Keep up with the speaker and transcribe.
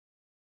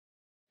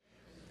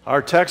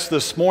Our text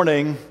this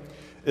morning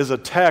is a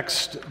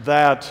text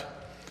that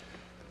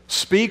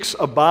speaks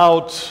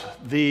about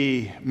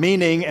the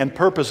meaning and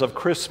purpose of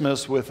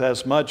Christmas with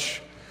as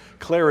much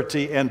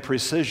clarity and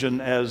precision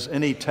as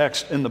any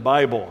text in the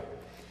Bible.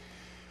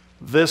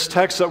 This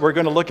text that we're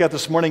going to look at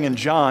this morning in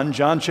John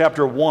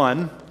chapter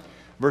 1,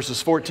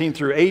 verses 14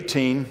 through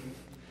 18,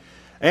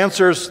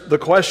 answers the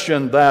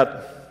question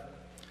that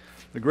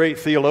the great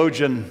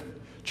theologian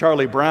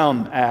Charlie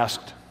Brown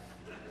asked.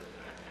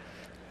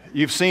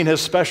 You've seen his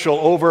special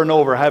over and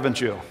over, haven't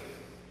you?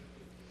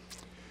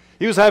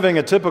 He was having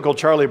a typical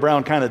Charlie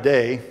Brown kind of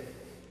day.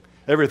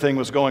 Everything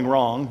was going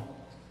wrong.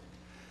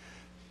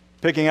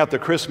 Picking out the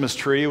Christmas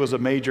tree was a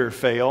major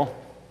fail.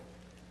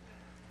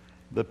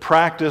 The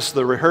practice,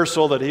 the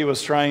rehearsal that he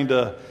was trying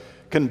to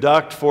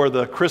conduct for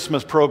the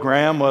Christmas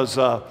program was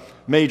a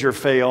major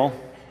fail.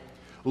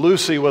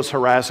 Lucy was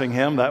harassing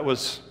him. That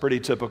was pretty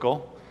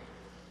typical.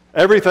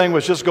 Everything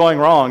was just going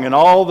wrong, and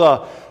all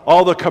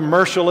the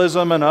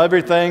commercialism and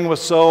everything was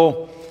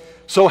so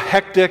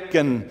hectic,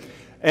 and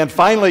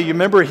finally, you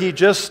remember he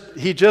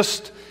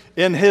just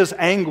in his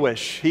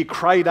anguish, he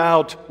cried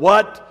out,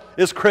 "What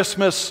is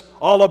Christmas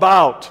all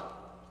about?"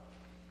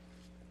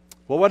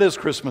 Well, what is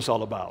Christmas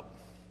all about?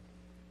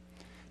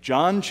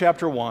 John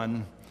chapter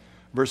 1,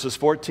 verses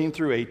 14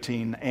 through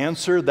 18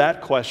 answer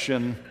that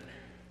question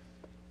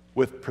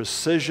with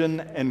precision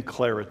and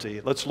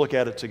clarity. Let's look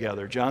at it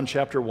together. John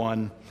chapter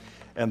 1,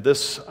 and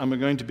this I'm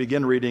going to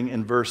begin reading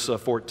in verse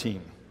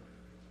 14.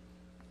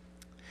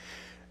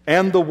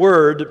 And the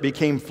Word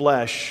became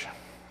flesh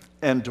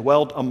and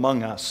dwelt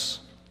among us.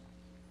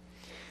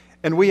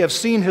 And we have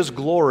seen His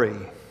glory,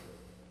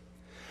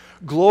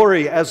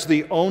 glory as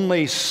the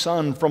only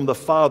Son from the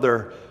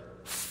Father,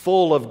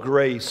 full of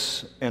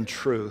grace and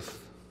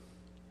truth.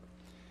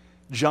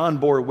 John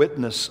bore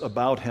witness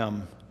about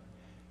Him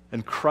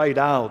and cried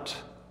out,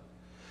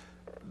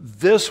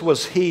 "This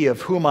was He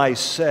of whom I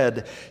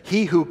said,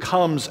 'He who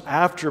comes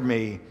after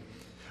me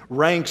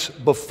ranks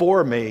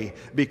before me,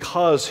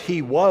 because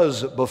He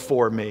was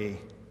before me.'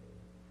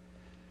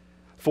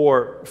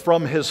 For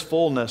from His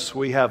fullness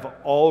we have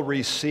all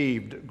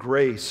received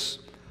grace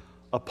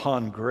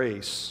upon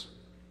grace.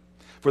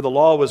 For the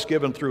law was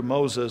given through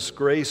Moses,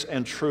 grace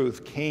and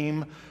truth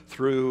came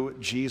through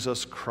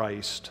Jesus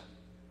Christ.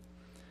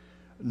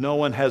 No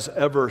one has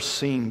ever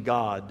seen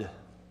God.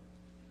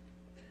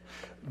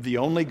 The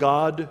only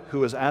God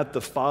who is at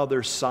the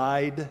Father's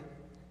side,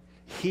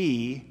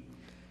 He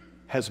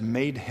has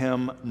made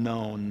Him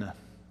known."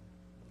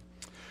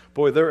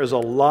 Boy, there is a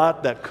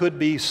lot that could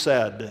be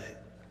said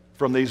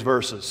from these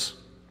verses.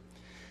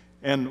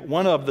 And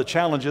one of the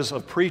challenges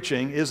of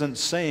preaching isn't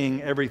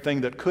saying everything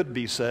that could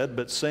be said,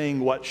 but saying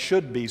what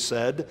should be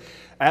said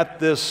at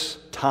this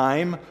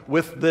time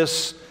with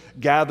this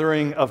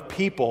gathering of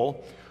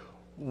people.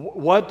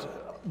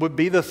 What would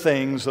be the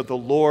things that the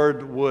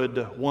Lord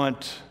would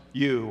want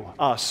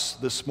us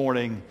this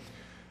morning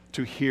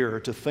to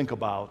hear, to think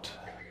about,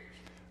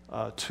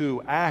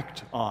 to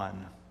act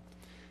on,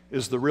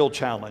 is the real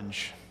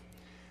challenge.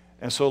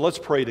 And so let's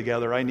pray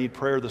together. I need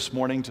prayer this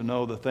morning to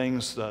know the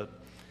things that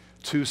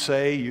to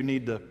say. You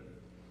need the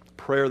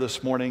prayer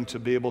this morning to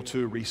be able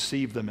to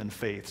receive them in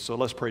faith. So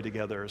let's pray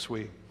together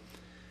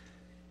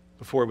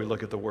before we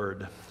look at the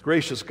Word.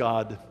 Gracious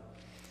God,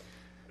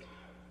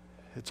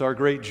 it's our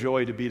great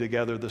joy to be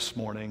together this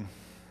morning.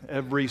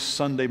 Every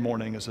Sunday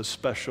morning is a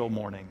special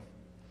morning.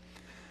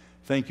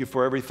 Thank you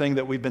for everything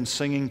that we've been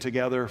singing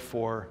together,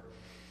 for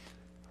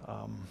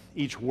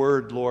each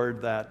word,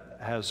 Lord, that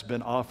has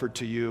been offered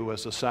to you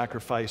as a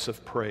sacrifice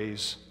of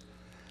praise.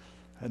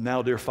 And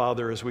now, dear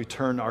Father, as we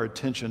turn our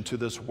attention to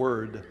this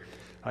word,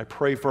 I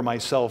pray for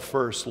myself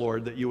first,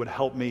 Lord, that you would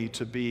help me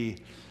to be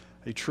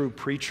a true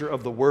preacher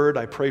of the word.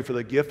 I pray for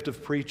the gift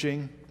of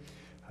preaching.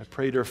 I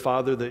pray, dear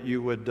Father, that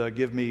you would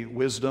give me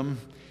wisdom,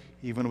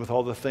 even with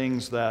all the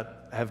things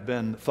that have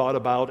been thought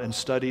about and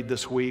studied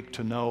this week,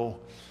 to know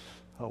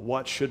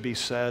what should be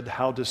said,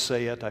 how to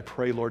say it. I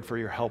pray, Lord, for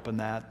your help in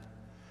that.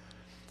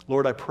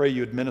 Lord, I pray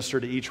you administer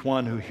to each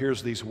one who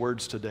hears these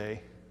words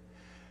today.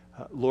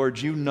 Lord,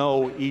 you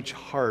know each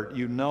heart.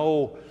 You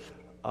know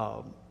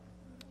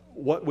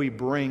what we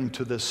bring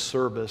to this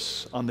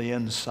service on the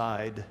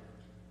inside.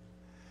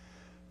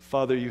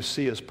 Father, you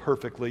see us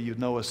perfectly. You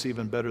know us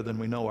even better than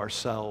we know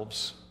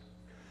ourselves.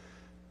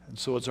 And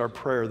so it's our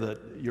prayer that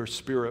your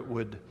Spirit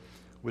would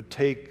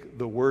take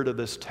the word of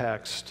this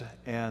text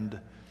and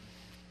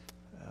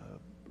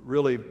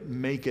really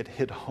make it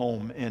hit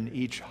home in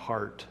each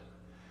heart.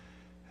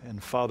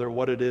 And Father,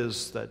 what it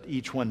is that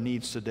each one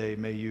needs today,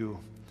 may you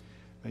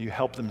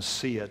help them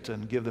see it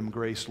and give them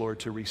grace, Lord,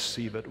 to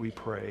receive it, we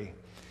pray.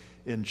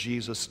 In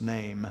Jesus'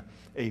 name,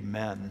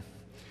 amen.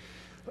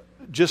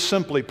 Just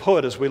simply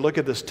put, as we look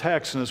at this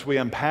text and as we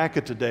unpack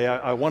it today,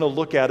 I want to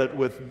look at it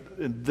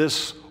in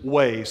this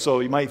way.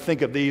 So you might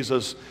think of these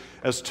as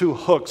two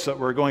hooks that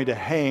we're going to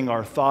hang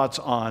our thoughts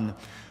on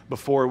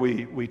before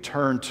we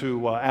turn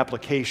to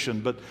application.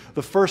 But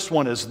the first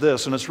one is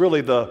this, and it's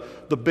really the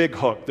big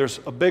hook. There's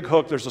a big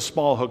hook, there's a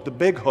small hook. The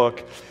big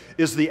hook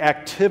is the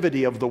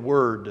activity of the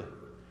Word.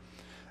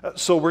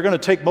 So we're going to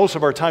take most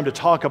of our time to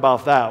talk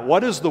about that.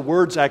 What is the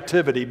Word's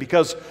activity?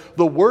 Because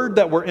the Word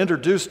that we're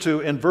introduced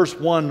to in verse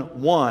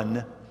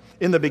 1:1,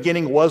 in the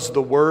beginning was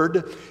the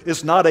Word,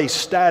 is not a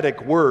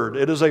static word.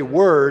 It is a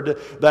word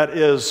that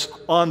is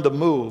on the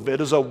move.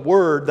 It is a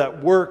word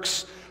that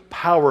works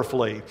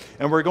powerfully.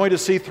 And we're going to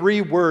see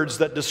three words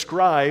that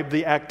describe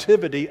the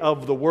activity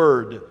of the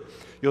Word.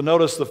 You'll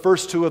notice the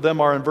first two of them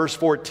are in verse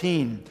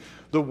 14.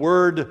 The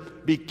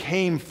Word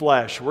became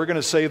flesh. We're going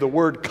to say the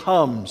Word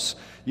comes.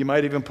 You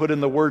might even put in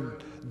the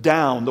word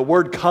down. The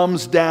Word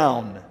comes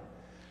down.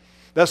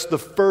 That's the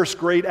first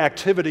great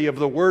activity of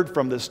the Word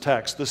from this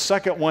text. The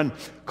second one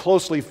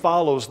closely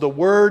follows. The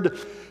Word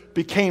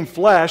became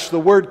flesh. The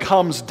Word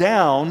comes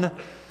down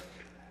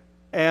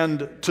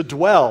and to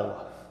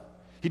dwell.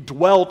 He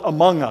dwelt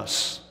among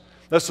us.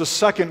 That's the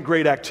second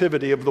great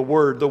activity of the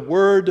Word. The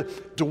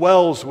Word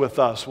dwells with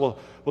us. We'll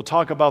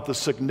talk about the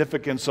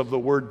significance of the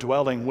Word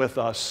dwelling with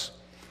us.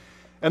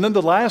 And then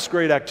the last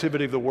great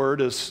activity of the Word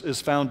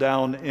is found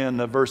down in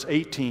verse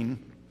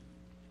 18.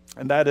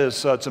 And that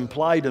is, it's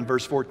implied in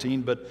verse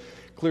 14, but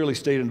clearly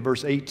stated in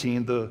verse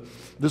 18.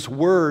 This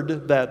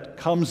Word that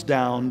comes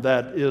down,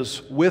 that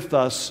is with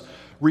us,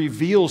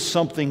 reveals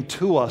something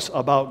to us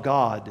about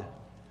God.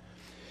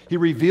 He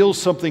reveals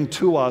something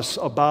to us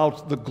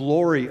about the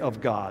glory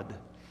of God.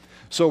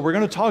 So we're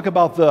going to talk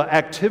about the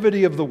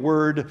activity of the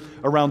Word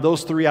around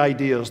those three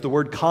ideas. The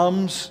Word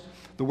comes,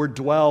 the Word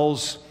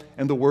dwells,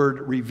 and the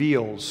Word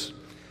reveals.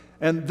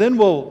 And then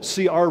we'll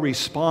see our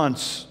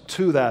response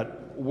to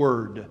that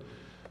Word,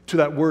 to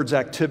that Word's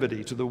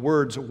activity, to the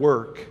Word's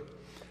work.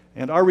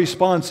 And our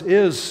response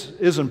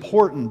is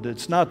important.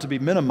 It's not to be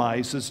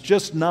minimized. It's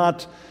just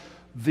not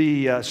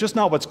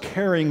what's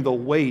carrying the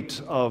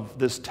weight of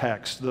this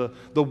text. The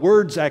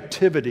Word's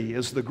activity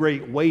is the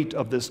great weight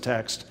of this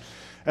text.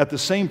 At the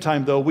same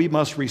time, though, we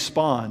must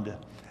respond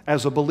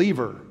as a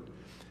believer.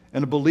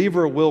 And a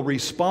believer will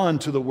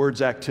respond to the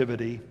Word's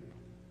activity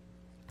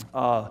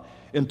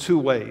in two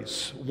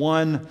ways.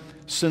 One,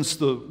 since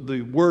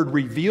the Word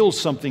reveals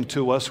something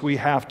to us, we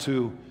have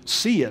to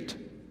see it.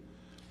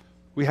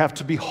 We have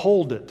to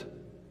behold it.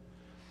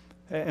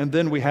 And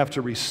then we have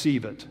to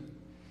receive it.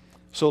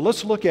 So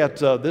let's look at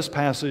this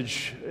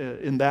passage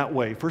in that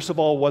way. First of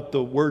all, what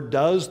the Word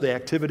does, the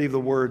activity of the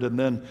Word, and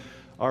then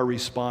our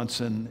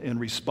response in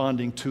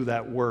responding to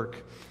that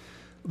work.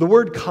 The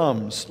Word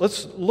comes.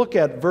 Let's look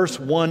at verse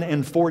 1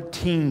 and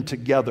 14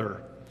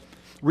 together.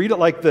 Read it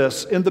like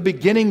this. In the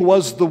beginning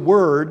was the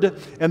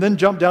Word, and then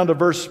jump down to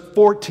verse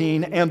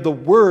 14, and the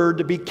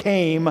Word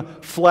became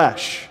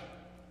flesh.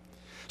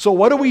 So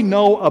what do we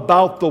know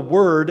about the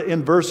Word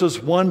in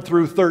verses 1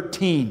 through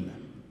 13?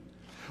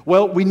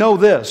 Well, we know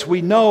this.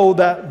 We know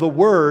that the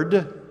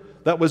Word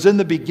that was in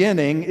the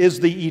beginning is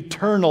the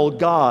eternal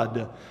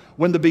God.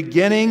 When the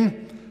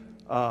beginning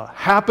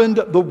happened,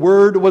 the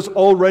Word was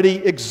already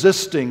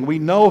existing. We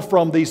know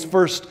from these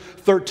first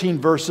 13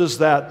 verses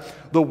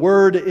that the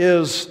Word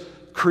is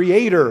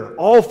Creator.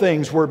 All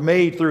things were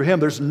made through Him.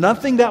 There's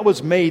nothing that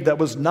was made that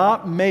was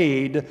not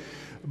made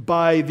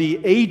by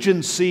the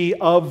agency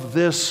of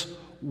this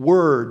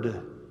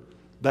Word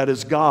that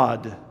is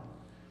God.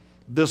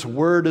 This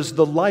Word is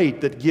the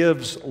light that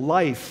gives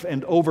life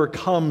and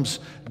overcomes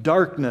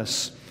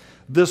darkness.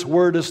 This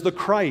Word is the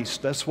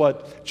Christ. That's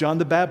what John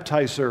the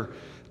Baptizer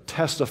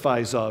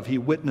testifies of. He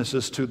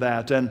witnesses to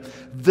that. And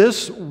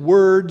this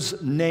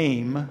Word's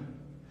name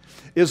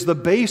is the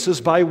basis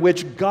by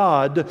which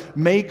God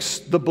makes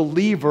the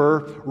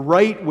believer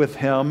right with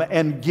Him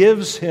and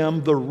gives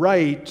him the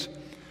right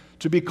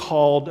to be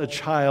called a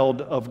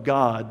child of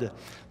God.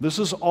 This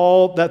is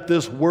all that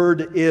this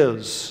Word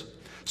is.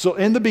 So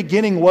in the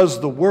beginning was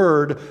the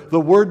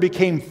Word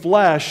became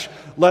flesh.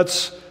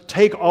 Let's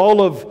take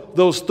all of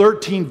those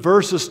 13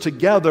 verses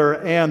together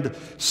and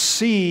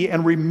see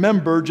and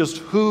remember just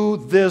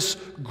who this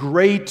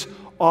great,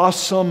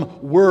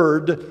 awesome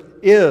Word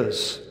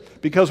is.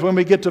 Because when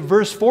we get to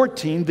verse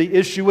 14, the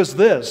issue is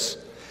this.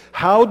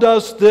 How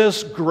does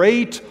this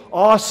great,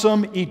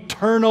 awesome,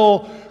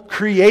 eternal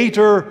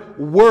Creator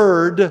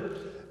Word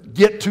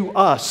get to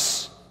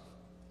us?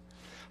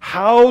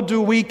 How do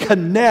we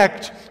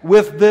connect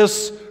with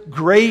this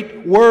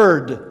great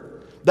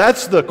Word?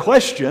 That's the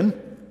question.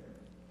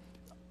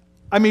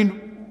 I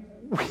mean,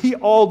 we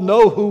all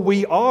know who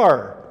we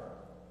are.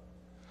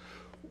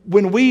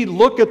 When we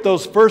look at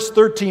those first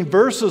 13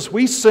 verses,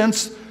 we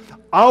sense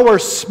our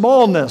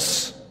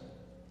smallness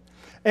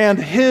and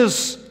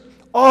His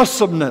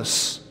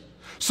awesomeness.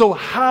 So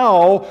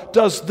how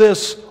does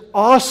this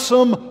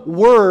awesome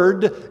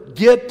Word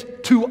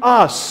get to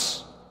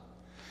us?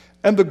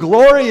 And the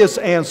glorious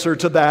answer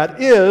to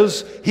that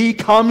is He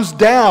comes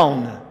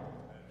down.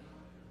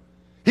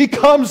 He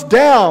comes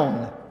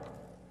down.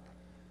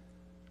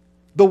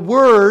 The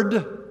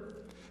Word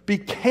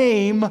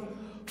became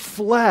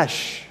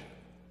flesh,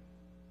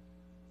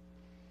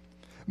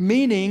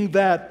 meaning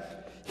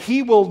that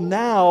He will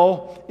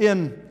now,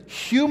 in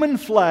human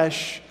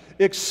flesh,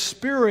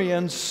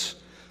 experience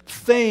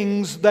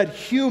things that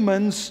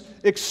humans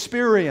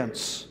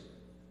experience.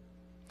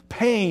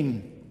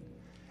 Pain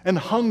and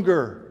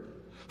hunger,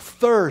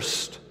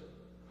 thirst,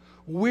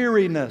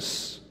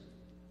 weariness,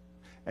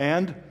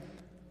 and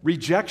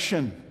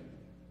rejection,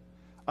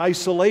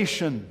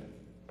 isolation,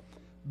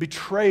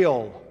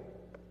 betrayal.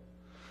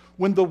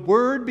 When the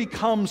Word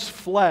becomes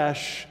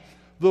flesh,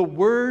 the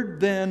Word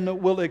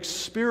then will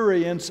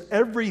experience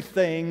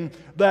everything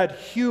that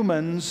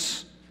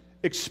humans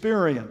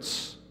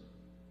experience.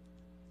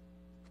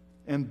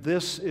 And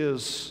this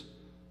is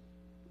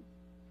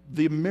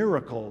the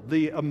miracle,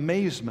 the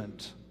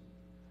amazement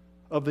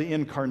of the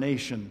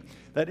incarnation.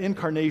 That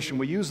incarnation,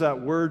 we use that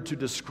word to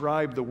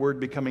describe the Word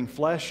becoming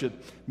flesh. It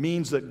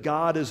means that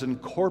God is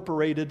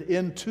incorporated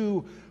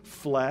into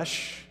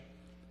flesh,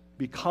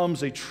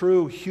 becomes a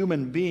true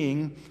human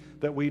being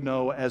that we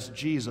know as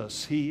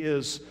Jesus. He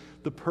is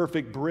the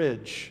perfect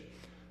bridge.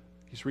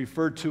 He's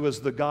referred to as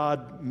the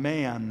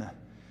God-man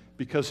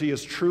because He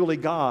is truly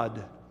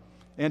God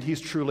and He's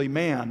truly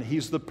man.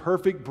 He's the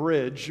perfect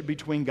bridge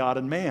between God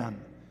and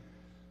man.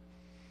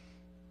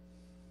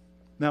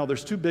 Now,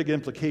 there's two big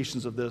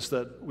implications of this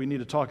that we need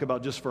to talk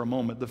about just for a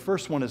moment. The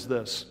first one is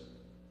this.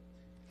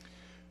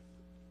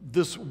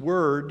 This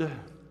Word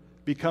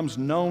becomes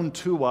known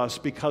to us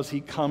because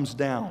He comes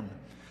down.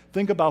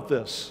 Think about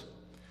this.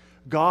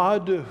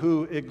 God,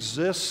 who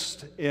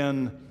exists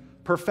in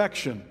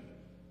perfection,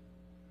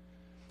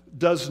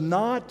 does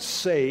not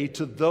say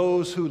to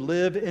those who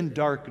live in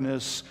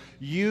darkness,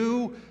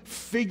 "You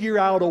figure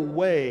out a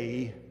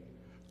way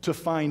to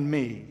find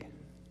me.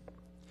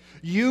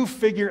 You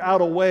figure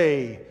out a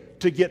way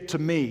to get to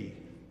me."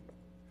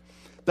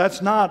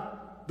 That's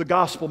not the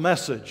gospel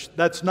message.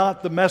 That's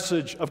not the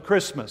message of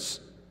Christmas.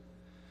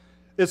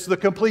 It's the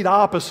complete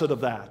opposite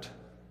of that.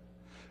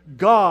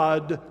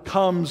 God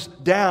comes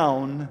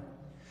down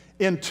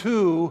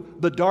into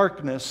the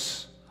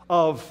darkness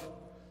of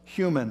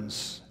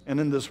humans and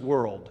in this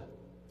world.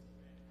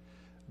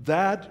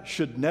 That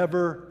should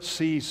never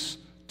cease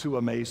to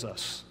amaze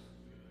us.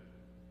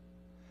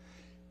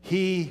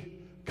 He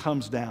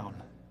comes down.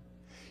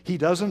 He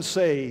doesn't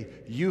say,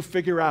 "You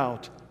figure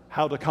out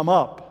how to come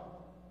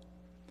up."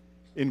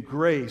 In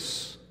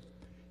grace,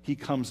 He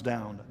comes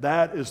down.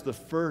 That is the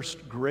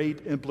first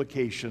great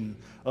implication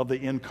of the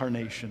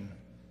incarnation.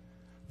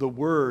 The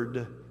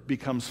Word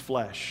becomes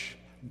flesh.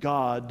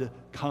 God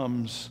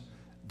comes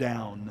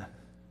down.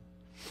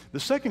 The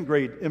second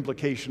great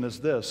implication is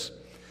this.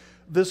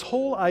 This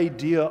whole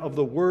idea of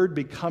the Word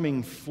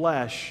becoming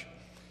flesh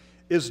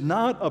is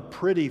not a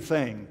pretty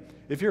thing.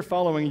 If you're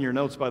following in your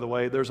notes, by the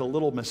way, there's a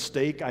little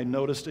mistake I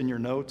noticed in your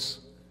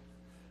notes.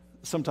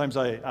 Sometimes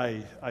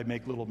I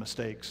make little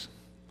mistakes.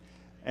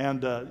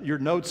 And your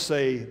notes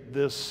say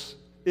this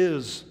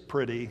is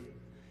pretty.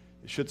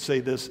 It should say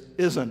this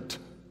isn't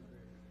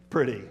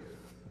pretty.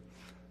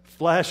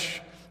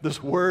 Flesh,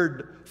 this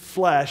word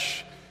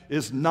flesh,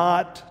 is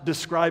not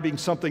describing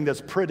something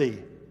that's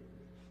pretty.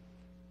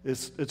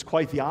 It's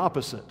quite the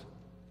opposite.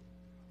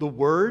 The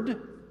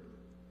Word,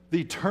 the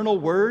eternal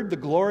Word, the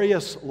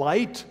glorious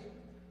light,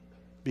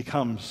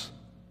 becomes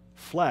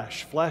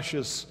flesh. Flesh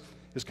is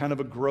kind of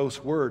a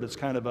gross word. It's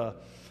kind of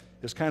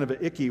an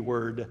icky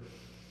word.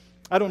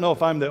 I don't know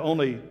if I'm the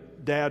only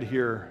dad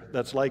here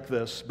that's like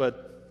this,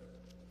 but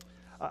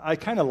I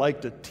kind of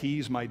like to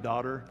tease my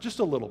daughter just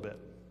a little bit.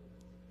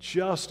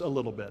 Just a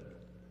little bit.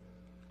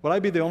 Would I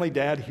be the only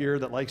dad here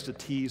that likes to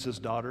tease his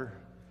daughter?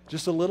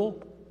 Just a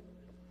little?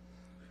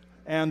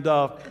 And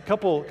a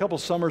couple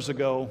summers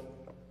ago,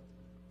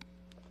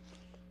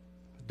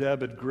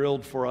 Deb had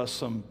grilled for us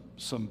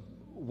some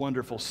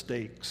wonderful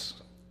steaks.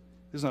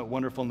 Isn't that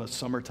wonderful in the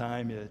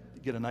summertime? You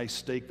get a nice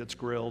steak that's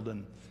grilled.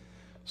 And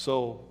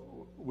so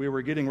we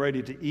were getting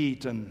ready to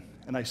eat, and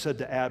I said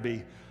to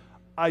Abby,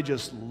 "I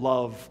just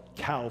love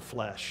cow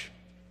flesh.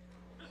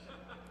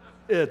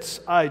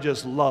 I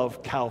just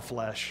love cow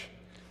flesh."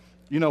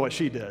 You know what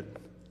she did?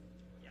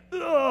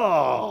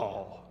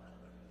 "Oh,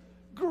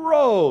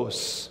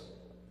 gross.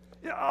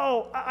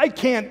 Oh, I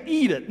can't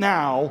eat it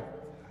now."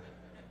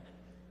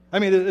 I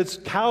mean, it's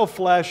cow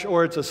flesh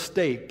or it's a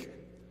steak.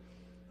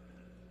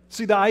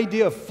 See, the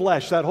idea of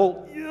flesh, that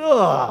whole,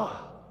 ugh,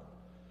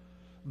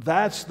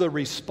 that's the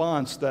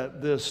response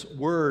that this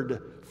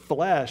word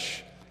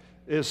flesh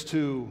is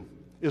to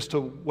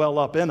well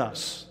up in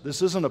us.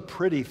 This isn't a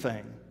pretty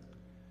thing.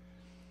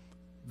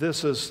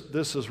 This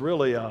is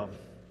really an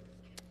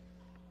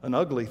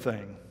ugly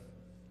thing.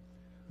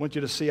 I want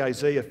you to see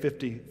Isaiah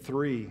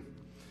 53.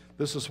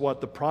 This is what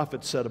the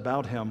prophet said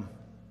about him.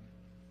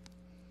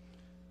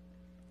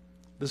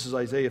 This is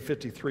Isaiah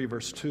 53,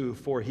 verse 2.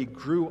 "For he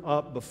grew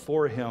up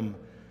before him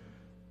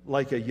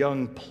like a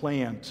young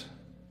plant,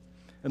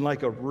 and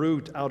like a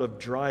root out of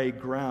dry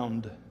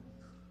ground.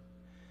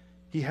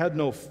 He had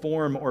no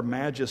form or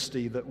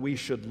majesty that we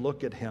should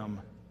look at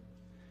him,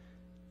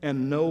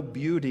 and no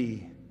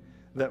beauty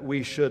that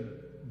we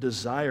should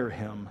desire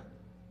him.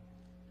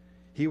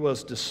 He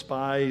was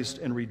despised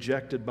and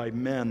rejected by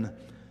men,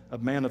 a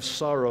man of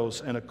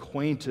sorrows and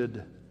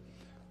acquainted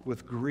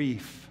with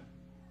grief."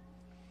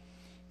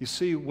 You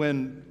see,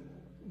 when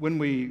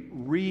we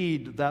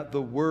read that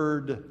the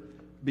Word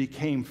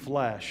became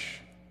flesh,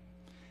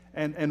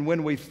 And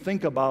when we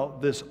think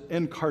about this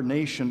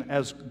incarnation,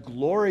 as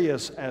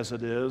glorious as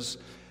it is,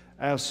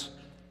 as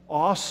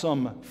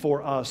awesome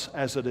for us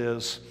as it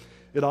is,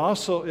 it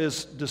also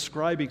is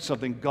describing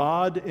something.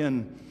 God,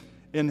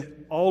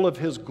 in all of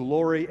his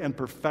glory and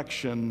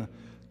perfection,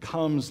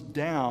 comes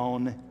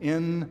down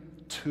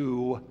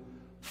into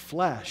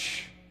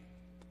flesh.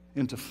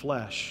 Into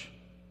flesh.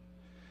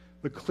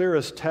 The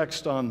clearest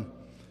text on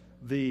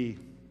the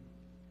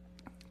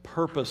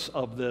purpose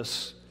of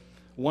this,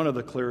 one of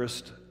the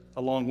clearest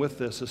along with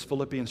this, is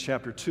Philippians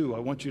chapter 2. I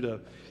want you to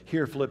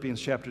hear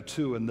Philippians chapter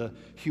 2 and the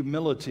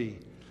humility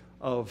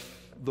of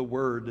the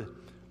word,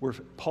 where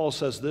Paul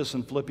says this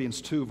in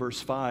Philippians 2, verse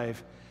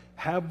 5,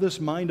 "Have this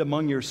mind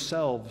among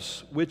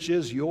yourselves, which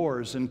is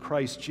yours in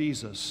Christ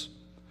Jesus,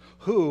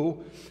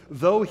 who,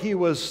 though he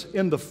was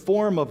in the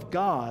form of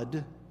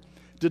God,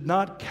 did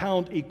not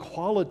count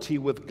equality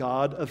with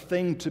God a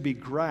thing to be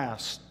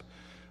grasped,"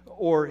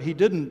 or he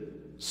didn't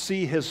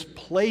see his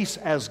place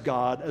as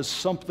God as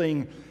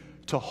something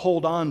to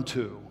hold on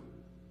to,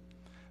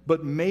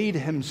 but made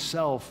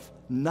himself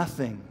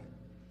nothing,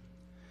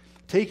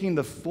 taking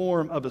the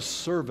form of a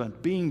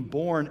servant, being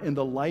born in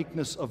the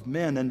likeness of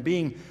men, and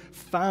being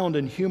found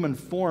in human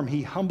form,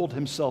 he humbled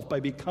himself by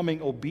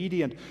becoming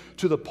obedient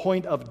to the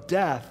point of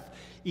death,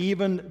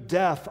 even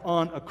death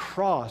on a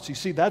cross. You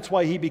see, that's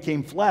why he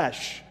became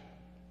flesh.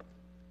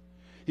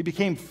 He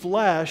became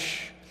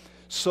flesh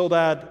so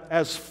that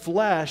as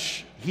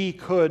flesh he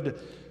could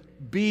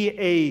be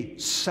a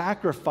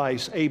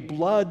sacrifice, a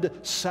blood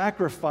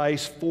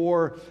sacrifice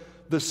for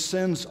the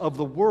sins of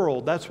the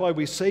world. That's why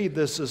we say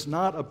this is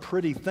not a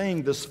pretty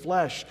thing, this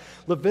flesh.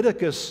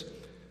 Moses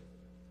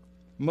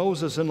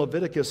in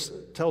Leviticus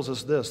tells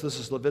us this. This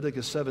is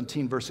Leviticus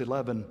 17, verse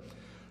 11.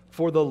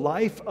 "For the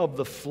life of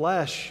the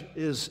flesh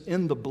is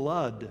in the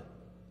blood,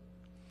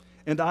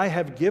 and I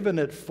have given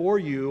it for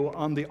you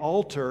on the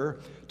altar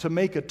to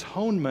make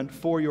atonement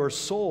for your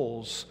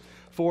souls.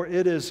 For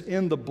it is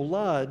in the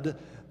blood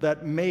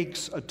that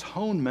makes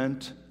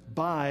atonement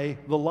by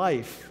the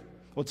life."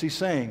 What's he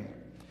saying?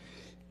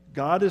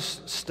 God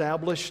has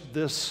established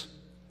this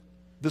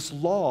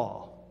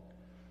law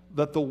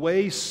that the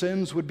way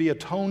sins would be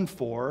atoned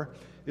for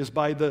is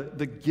by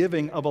the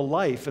giving of a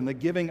life, and the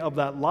giving of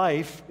that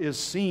life is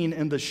seen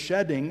in the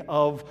shedding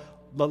of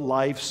the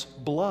life's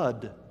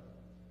blood.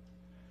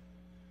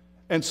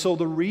 And so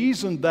the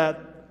reason that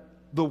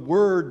the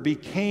Word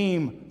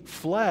became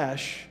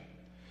flesh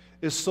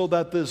is so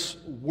that this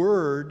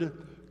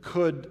Word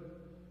could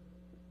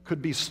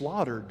be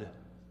slaughtered,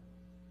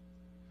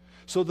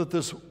 so that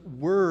this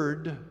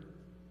Word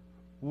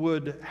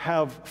would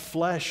have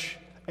flesh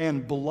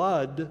and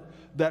blood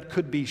that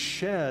could be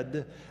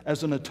shed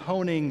as an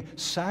atoning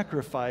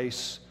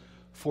sacrifice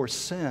for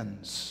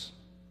sins.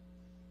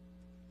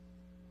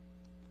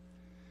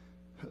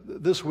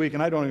 This week,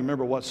 and I don't even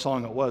remember what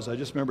song it was, I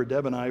just remember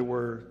Deb and I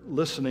were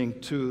listening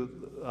to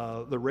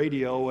the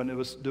radio, and it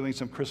was doing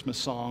some Christmas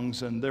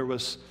songs, and there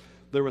was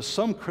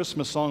some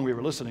Christmas song we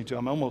were listening to.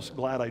 I'm almost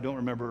glad I don't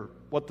remember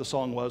what the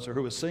song was or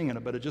who was singing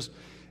it, but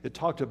it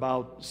talked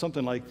about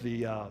something like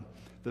the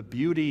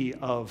beauty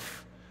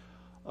of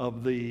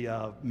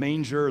the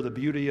manger, the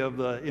beauty of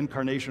the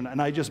incarnation,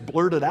 and I just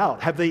blurted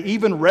out, "Have they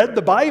even read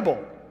the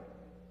Bible?"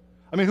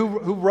 I mean,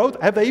 who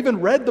wrote? Have they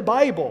even read the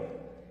Bible?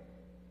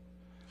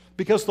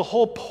 Because the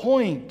whole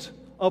point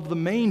of the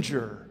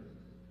manger,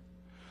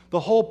 the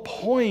whole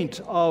point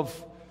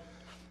of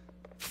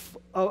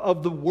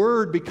the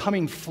Word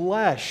becoming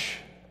flesh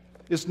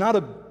is not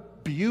a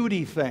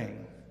beauty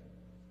thing.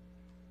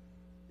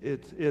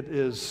 It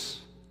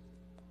is,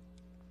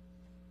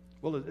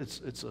 well,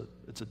 it's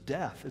a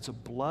death. It's a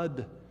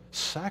blood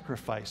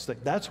sacrifice.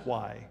 That's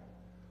why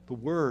the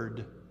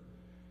Word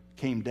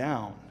came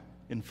down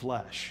in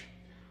flesh.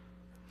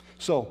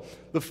 So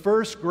the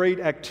first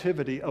great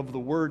activity of the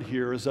Word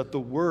here is that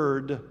the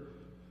Word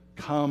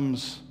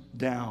comes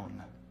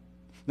down.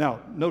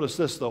 Now, notice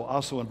this, though,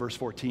 also in verse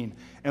 14.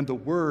 "And the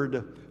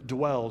Word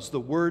dwells."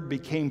 The Word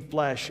became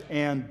flesh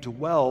and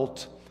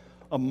dwelt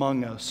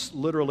among us.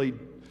 Literally,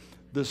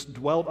 this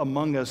dwelt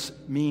among us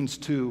means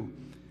to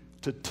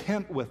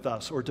tent with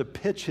us, or to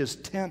pitch his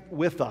tent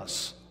with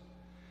us.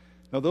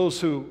 Now,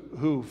 those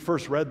who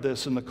first read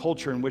this in the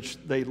culture in which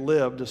they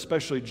lived,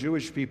 especially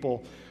Jewish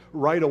people,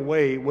 right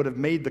away would have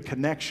made the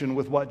connection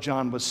with what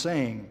John was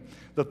saying,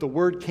 that the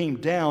Word came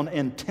down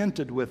and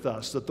tented with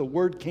us, that the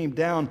Word came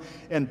down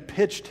and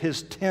pitched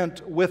his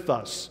tent with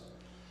us.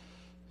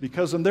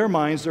 Because in their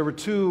minds, there were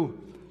two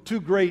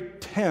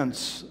great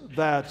tents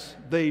that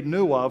they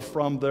knew of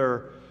from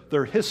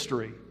their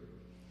history.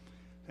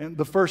 And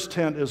the first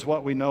tent is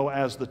what we know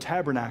as the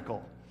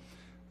tabernacle.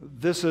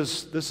 This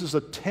is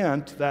a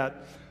tent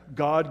that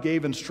God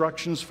gave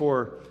instructions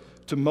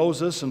to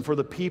Moses and for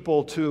the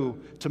people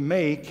to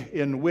make,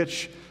 in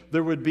which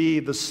there would be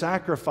the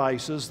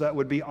sacrifices that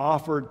would be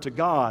offered to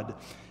God.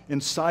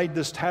 Inside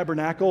this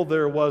tabernacle,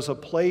 there was a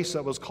place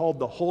that was called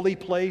the Holy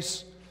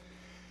Place,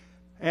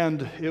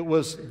 and it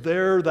was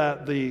there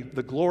that the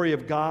glory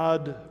of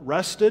God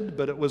rested,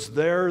 but it was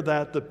there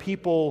that the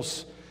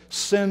people's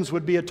sins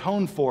would be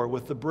atoned for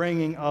with the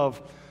bringing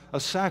of a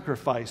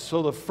sacrifice.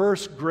 So the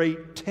first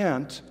great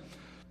tent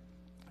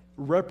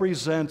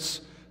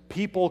represents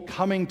people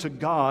coming to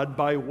God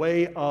by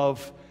way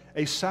of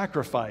a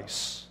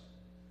sacrifice.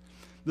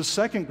 The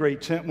second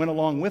great tent went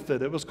along with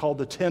it. It was called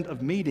the tent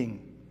of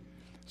meeting.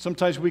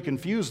 Sometimes we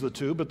confuse the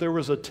two, but there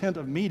was a tent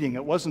of meeting.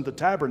 It wasn't the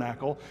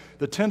tabernacle.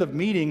 The tent of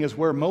meeting is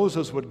where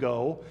Moses would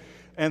go,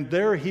 and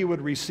there he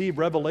would receive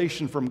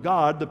revelation from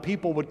God. The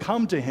people would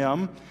come to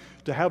him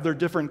to have their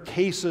different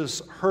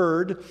cases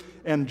heard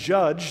and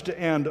judged,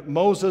 and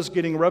Moses,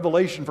 getting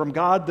revelation from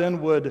God,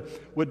 then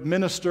would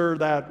minister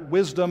that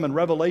wisdom and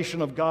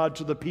revelation of God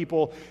to the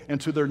people and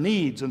to their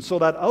needs. And so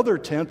that other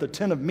tent, the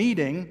tent of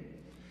meeting,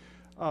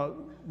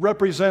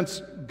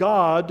 represents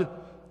God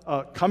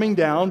coming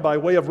down by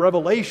way of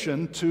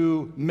revelation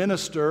to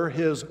minister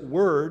his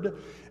word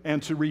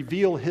and to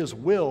reveal his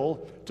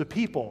will to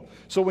people.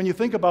 So when you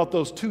think about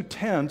those two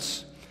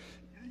tents,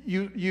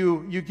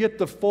 you get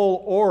the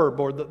full orb,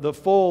 or the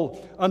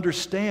full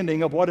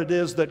understanding of what it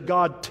is that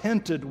God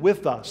tented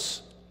with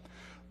us.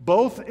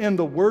 Both in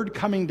the Word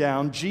coming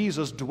down,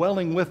 Jesus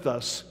dwelling with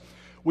us,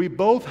 we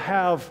both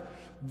have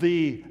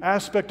the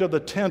aspect of the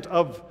tent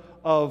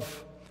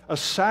of a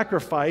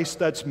sacrifice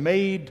that's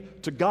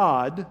made to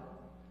God,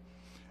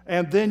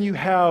 and then you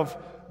have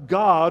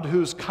God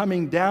who's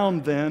coming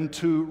down then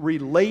to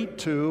relate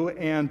to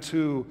and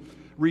to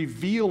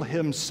reveal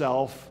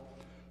himself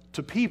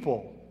to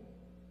people.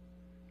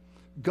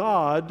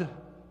 God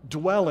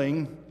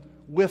dwelling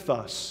with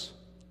us.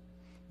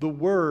 The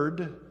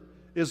Word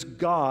is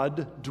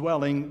God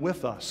dwelling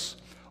with us.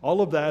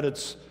 All of that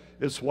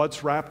is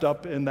what's wrapped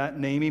up in that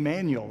name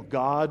Emmanuel.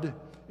 God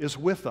is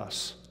with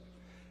us.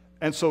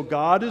 And so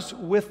God is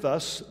with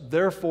us,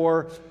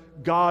 therefore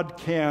God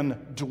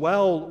can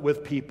dwell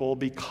with people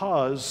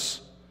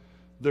because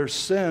their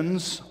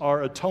sins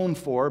are atoned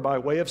for by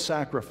way of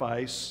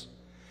sacrifice,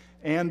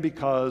 and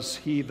because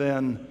he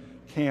then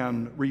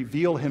can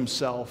reveal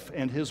himself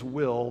and his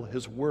will,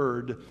 his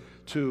word,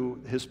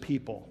 to his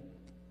people.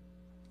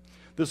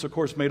 This, of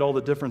course, made all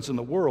the difference in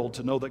the world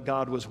to know that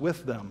God was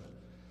with them.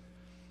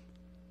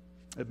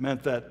 It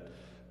meant that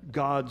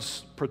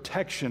God's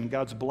protection,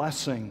 God's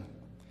blessing,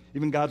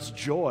 even God's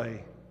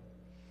joy,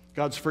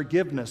 God's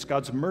forgiveness,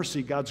 God's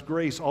mercy, God's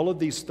grace, all of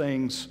these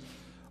things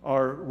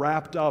are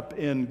wrapped up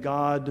in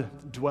God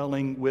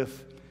dwelling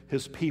with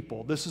his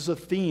people. This is a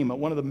theme,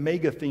 one of the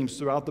mega themes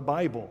throughout the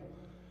Bible.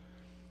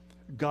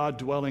 God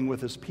dwelling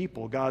with his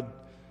people. God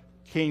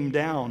came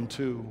down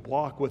to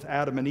walk with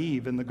Adam and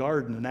Eve in the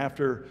garden, and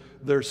after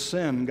their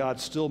sin, God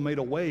still made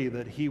a way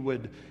that he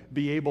would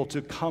be able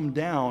to come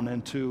down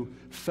and to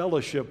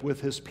fellowship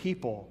with his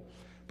people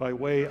by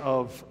way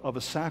of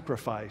a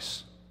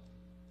sacrifice.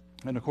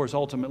 And of course,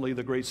 ultimately,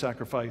 the great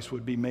sacrifice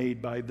would be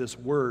made by this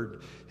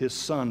Word, his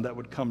Son, that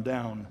would come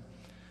down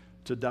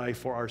to die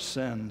for our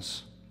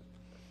sins.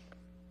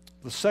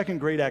 The second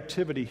great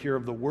activity here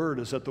of the Word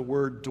is that the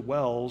Word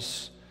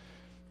dwells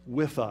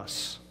with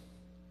us.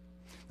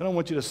 Then I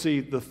want you to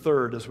see the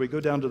third, as we go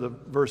down to the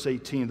verse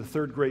 18, the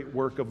third great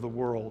work of the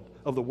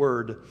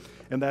Word,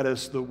 and that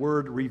is the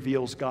Word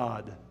reveals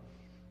God.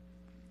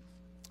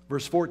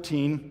 Verse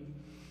 14,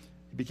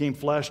 he became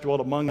flesh,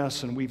 dwelt among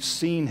us, and we've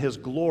seen his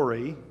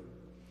glory.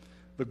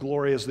 The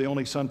glory is the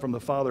only Son from the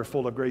Father,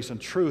 full of grace and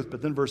truth.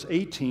 But then verse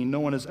 18, no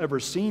one has ever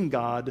seen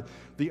God,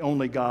 the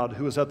only God,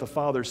 who is at the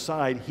Father's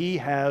side. He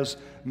has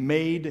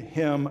made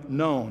him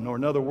known. Or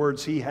in other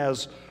words, he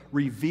has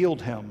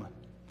revealed him.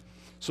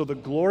 So the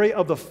glory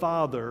of the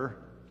Father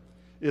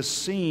is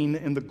seen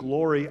in the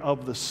glory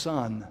of the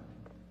Son.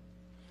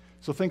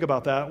 So think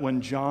about that.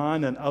 When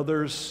John and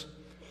others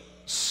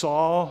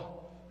saw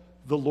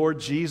the Lord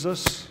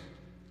Jesus,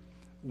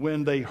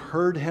 when they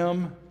heard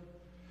him,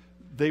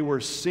 they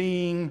were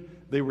seeing,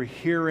 they were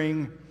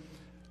hearing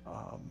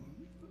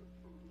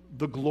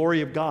the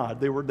glory of God.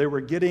 They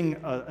were getting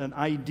an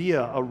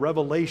idea, a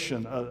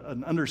revelation,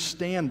 an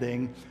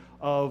understanding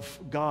of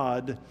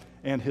God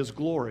and his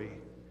glory.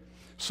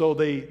 So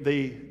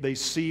they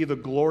see the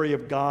glory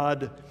of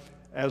God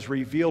as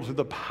revealed through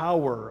the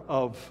power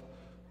of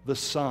the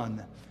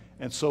Son.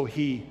 And so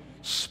he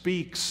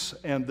speaks,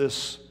 and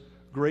this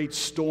great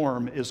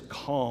storm is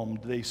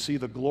calmed. They see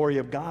the glory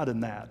of God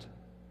in that.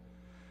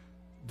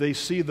 They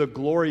see the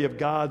glory of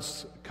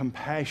God's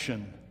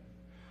compassion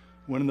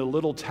when in the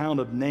little town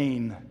of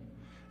Nain,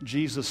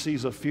 Jesus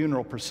sees a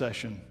funeral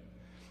procession.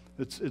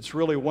 It's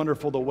really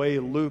wonderful the way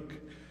Luke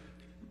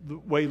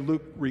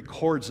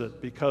records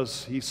it,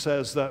 because he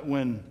says that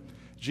when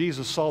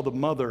Jesus saw the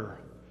mother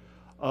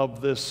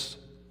of this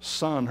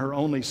son, her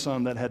only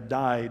son that had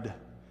died,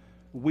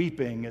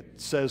 weeping,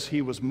 it says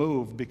he was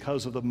moved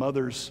because of the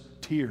mother's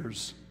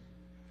tears.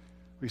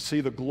 We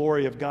see the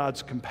glory of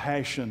God's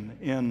compassion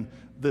in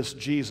this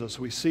Jesus.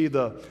 We see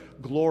the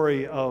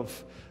glory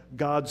of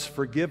God's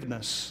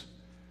forgiveness.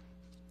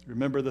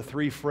 Remember the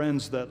three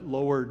friends that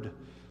lowered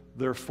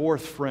their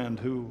fourth friend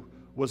who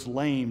was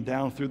lame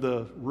down through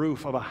the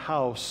roof of a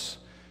house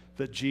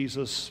that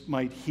Jesus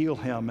might heal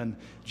him. And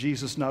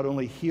Jesus not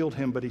only healed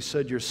him, but he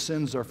said, "Your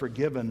sins are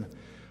forgiven."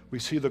 We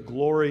see the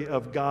glory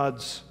of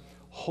God's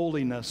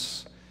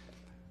holiness.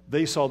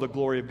 They saw the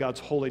glory of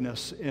God's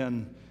holiness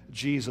in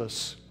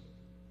Jesus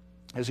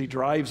as he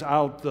drives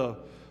out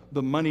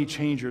the money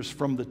changers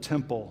from the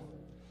temple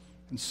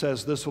and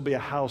says, this will be a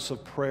house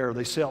of prayer.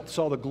 They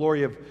saw the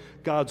glory of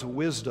God's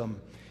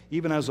wisdom,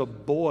 even as a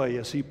boy,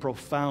 as he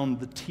profound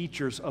the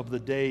teachers of the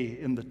day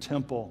in the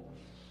temple.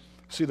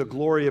 See the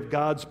glory of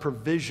God's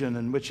provision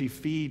in which he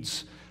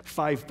feeds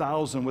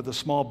 5,000 with a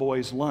small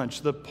boy's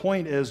lunch. The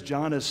point is,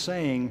 John is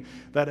saying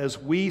that as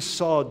we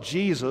saw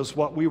Jesus,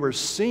 what we were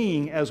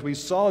seeing as we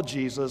saw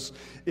Jesus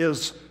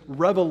is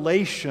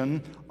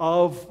revelation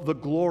of the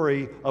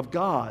glory of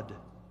God.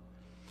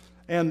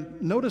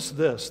 And notice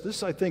this.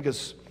 This, I think,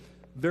 is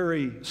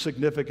very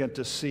significant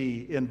to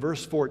see in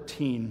verse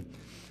 14.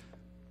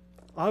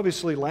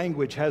 Obviously,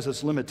 language has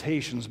its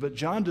limitations, but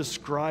John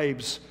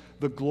describes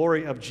the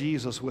glory of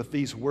Jesus with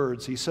these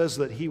words. He says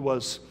that he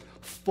was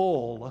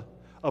full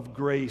of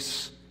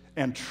grace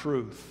and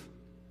truth.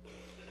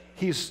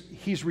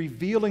 He's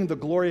revealing the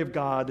glory of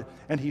God,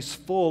 and he's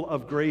full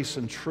of grace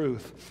and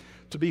truth.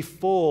 To be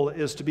full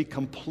is to be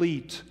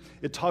complete.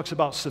 It talks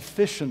about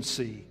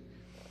sufficiency.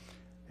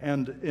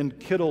 And in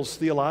Kittle's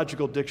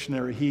Theological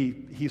Dictionary,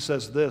 he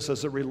says this,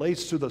 as it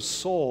relates to the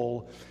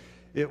soul,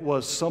 it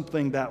was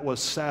something that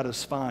was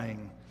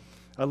satisfying.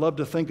 I love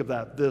to think of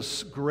that.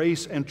 This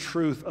grace and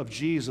truth of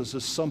Jesus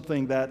is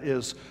something that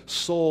is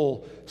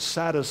soul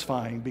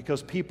satisfying,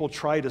 because people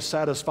try to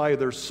satisfy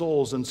their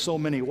souls in so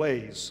many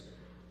ways.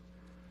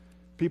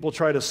 People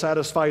try to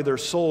satisfy their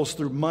souls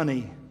through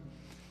money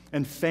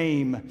and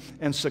fame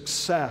and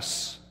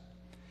success.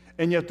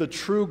 And yet the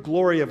true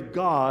glory of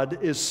God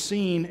is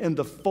seen in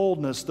the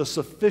fullness, the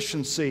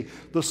sufficiency,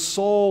 the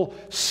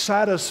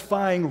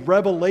soul-satisfying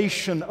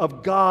revelation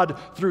of God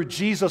through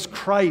Jesus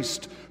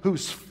Christ,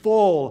 who's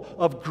full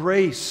of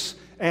grace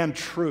and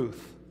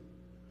truth.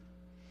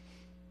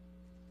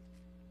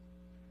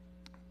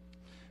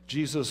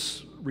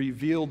 Jesus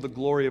revealed the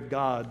glory of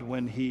God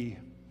when he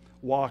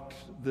walked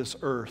this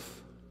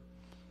earth,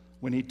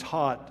 when he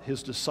taught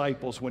his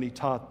disciples, when he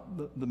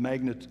taught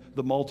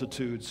the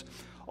multitudes.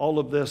 All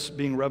of this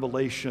being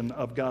revelation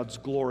of God's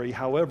glory.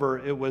 However,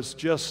 it was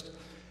just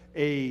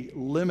a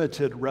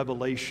limited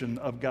revelation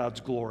of God's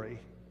glory,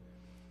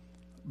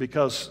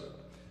 because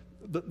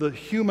the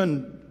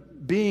human,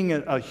 being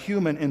a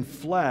human in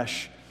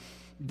flesh,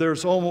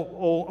 there's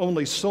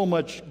only so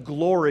much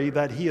glory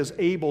that he is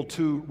able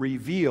to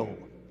reveal.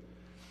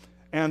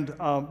 And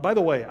by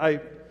the way,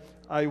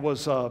 I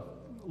was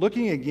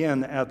looking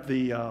again at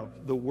the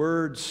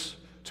words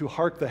to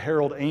Hark the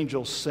Herald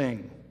Angels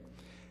Sing,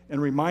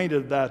 and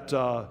reminded that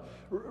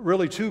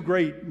really two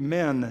great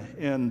men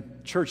in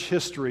church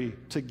history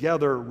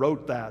together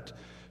wrote that.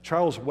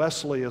 Charles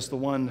Wesley is the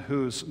one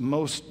who's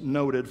most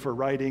noted for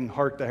writing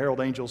Hark the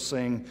Herald Angels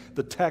Sing,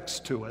 the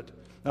text to it,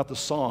 not the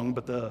song,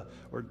 but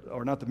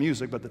or not the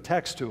music, but the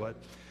text to it.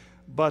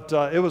 But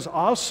it was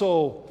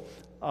also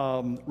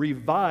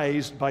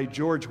revised by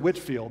George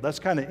Whitefield. That's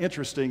kind of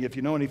interesting if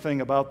you know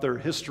anything about their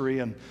history,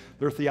 and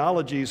their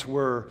theologies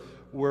were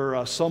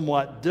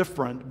somewhat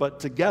different, but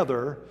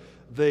together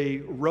they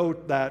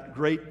wrote that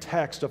great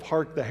text of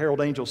Hark the Herald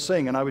Angels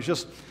Sing. And I was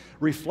just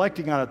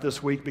reflecting on it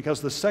this week,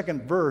 because the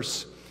second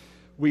verse,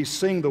 we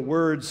sing the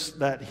words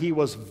that he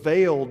was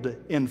veiled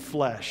in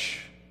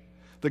flesh,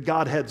 the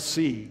Godhead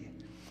see.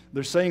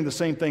 They're saying the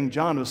same thing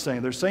John was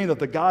saying. They're saying that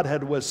the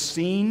Godhead was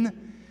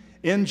seen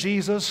in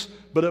Jesus,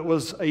 but it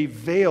was a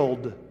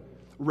veiled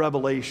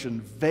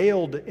revelation,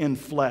 veiled in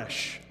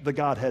flesh, the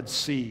Godhead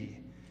see.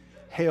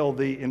 Hail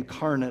the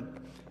incarnate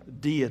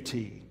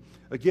deity.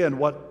 Again,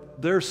 what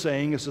they're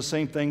saying is the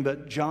same thing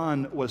that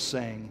John was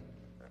saying,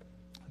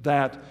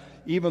 that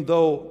even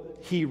though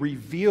he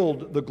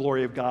revealed the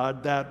glory of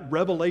God, that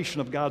revelation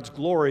of God's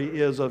glory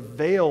is a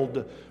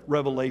veiled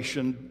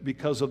revelation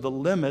because of the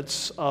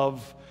limits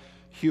of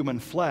human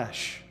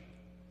flesh.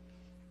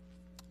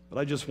 But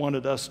I just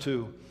wanted us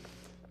to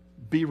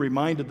be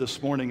reminded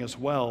this morning as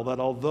well that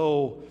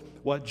although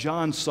what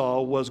John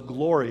saw was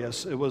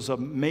glorious, it was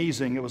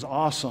amazing, it was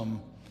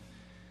awesome,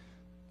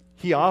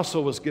 he also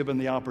was given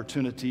the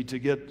opportunity to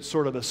get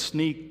sort of a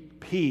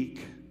sneak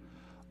peek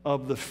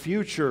of the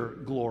future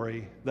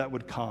glory that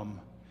would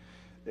come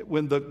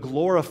when the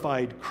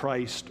glorified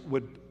Christ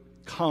would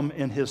come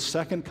in his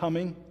second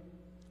coming,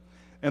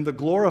 and the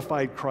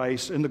glorified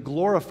Christ in the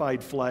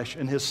glorified flesh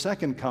in his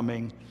second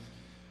coming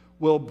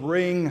will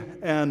bring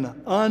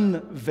an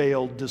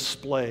unveiled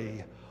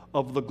display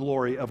of the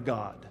glory of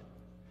God.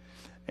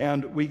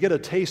 And we get a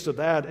taste of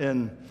that,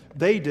 and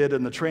they did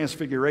in the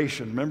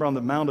Transfiguration. Remember on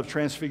the Mount of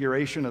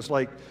Transfiguration, it's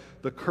like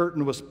the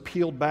curtain was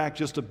peeled back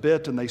just a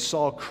bit, and they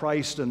saw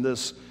Christ in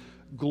this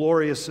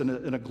glorious,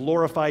 in a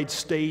glorified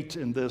state,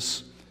 in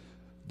this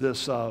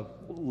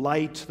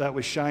light that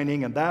was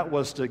shining, and that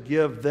was to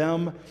give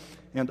them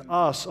and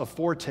us a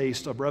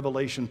foretaste of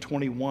Revelation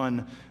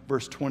 21,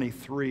 verse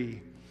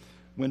 23.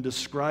 When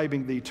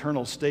describing the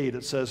eternal state,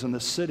 it says, "And the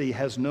city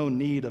has no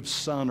need of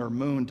sun or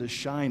moon to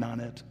shine on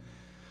it,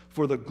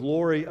 for the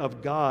glory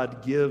of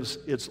God gives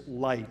its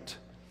light,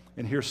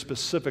 And here's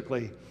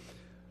specifically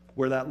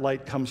where that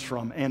light comes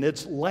from. And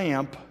its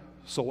lamp,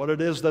 so what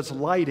it is that's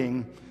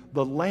lighting,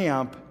 the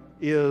lamp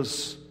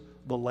is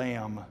the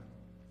Lamb.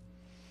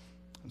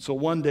 And so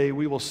one day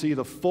we will see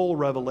the full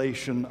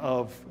revelation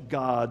of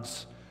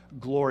God's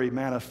glory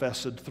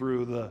manifested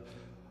through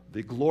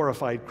the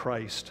glorified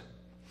Christ.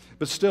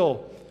 But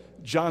still,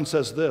 John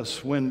says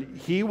this, when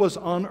he was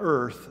on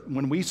earth,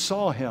 when we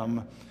saw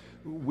him,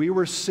 we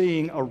were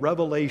seeing a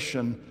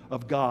revelation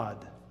of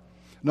God.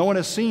 No one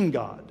has seen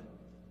God,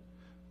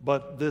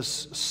 but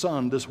this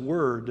Son, this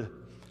Word,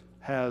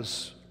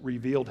 has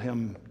revealed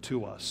him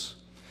to us.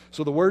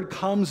 So the Word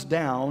comes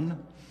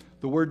down,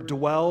 the Word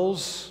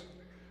dwells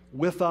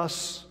with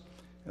us,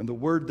 and the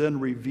Word then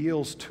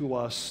reveals to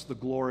us the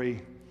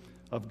glory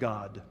of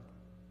God.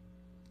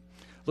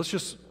 Let's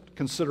just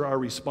consider our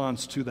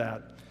response to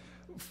that.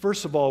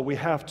 First of all, we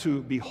have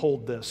to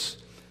behold this.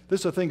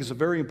 This, I think, is a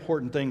very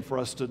important thing for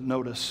us to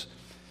notice.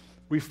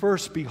 We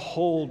first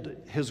behold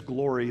His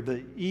glory. The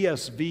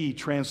ESV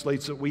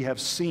translates it, we have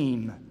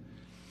seen.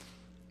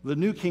 The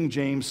New King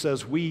James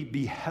says, we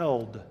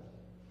beheld.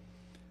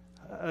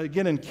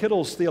 Again, in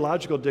Kittle's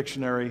Theological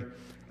Dictionary,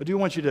 I do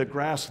want you to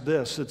grasp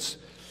this.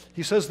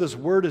 He says this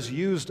word is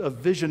used of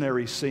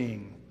visionary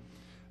seeing.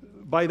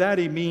 By that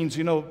he means,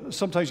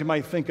 sometimes you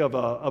might think of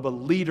a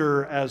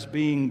leader as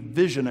being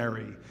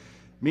visionary,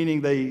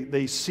 meaning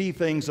they see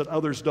things that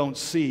others don't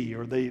see,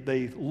 or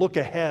they look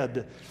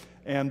ahead,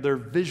 and they're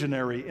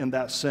visionary in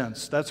that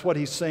sense. That's what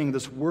he's saying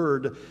this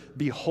word,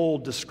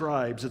 behold,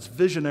 describes. It's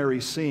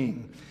visionary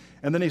seeing.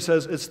 And then he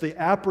says it's the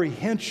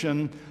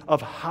apprehension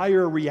of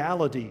higher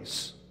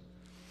realities.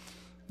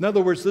 In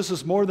other words, this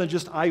is more than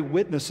just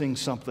eyewitnessing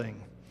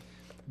something.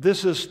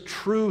 This is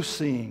true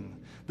seeing.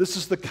 This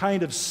is the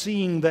kind of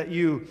seeing that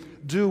you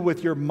do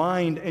with your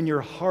mind and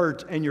your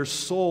heart and your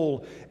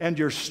soul and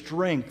your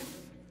strength.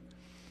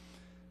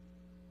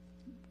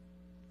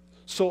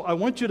 So I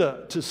want you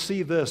to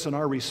see this in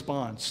our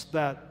response,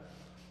 that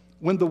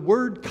when the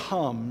Word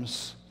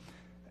comes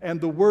and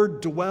the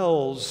Word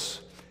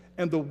dwells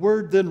and the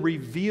Word then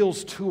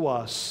reveals to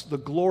us the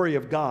glory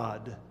of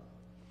God,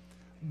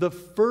 the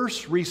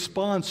first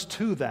response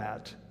to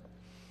that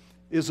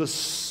is a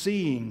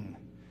seeing,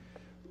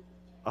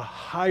 a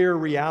higher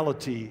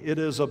reality. It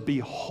is a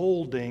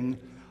beholding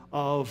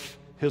of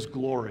His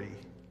glory.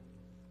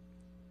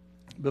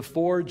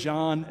 Before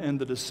John and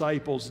the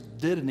disciples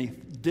did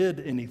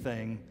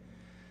anything,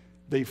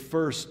 they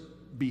first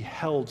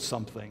beheld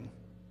something.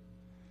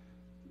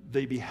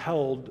 They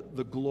beheld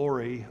the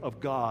glory of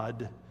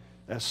God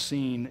as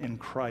seen in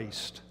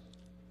Christ.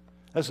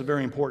 That's a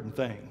very important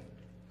thing.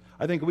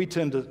 I think we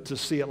tend to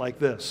see it like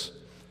this.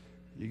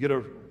 You get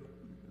a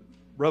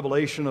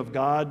revelation of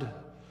God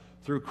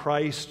through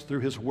Christ,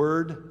 through His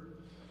Word,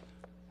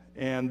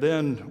 and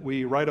then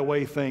we right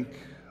away think,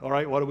 all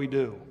right, what do we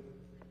do?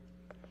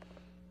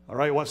 All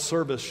right, what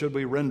service should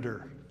we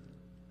render?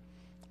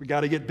 We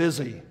got to get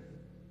busy.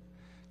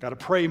 Got to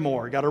pray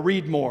more. Got to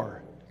read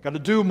more. Got to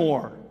do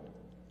more.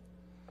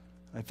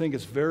 I think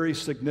it's very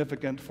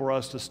significant for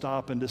us to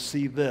stop and to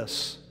see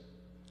this.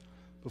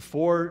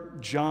 Before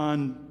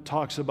John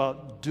talks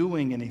about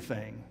doing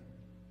anything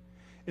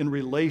in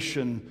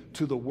relation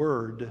to the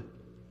Word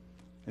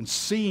and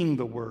seeing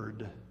the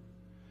Word,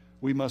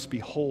 we must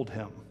behold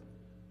Him.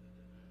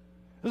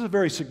 This is a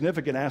very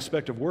significant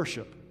aspect of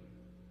worship.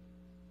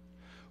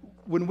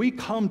 When we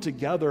come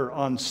together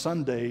on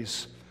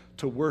Sundays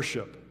to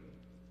worship,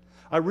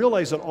 I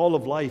realize that all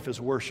of life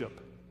is worship.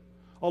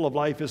 All of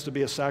life is to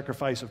be a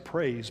sacrifice of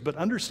praise. But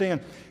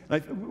understand,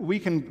 we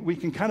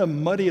can kind of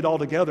muddy it all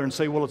together and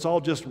say, well, it's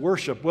all just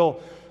worship. Well,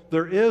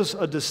 there is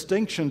a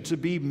distinction to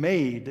be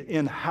made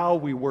in how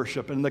we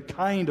worship and the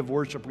kind of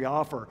worship we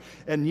offer.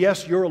 And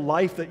yes, your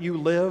life that you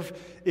live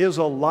is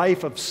a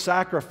life of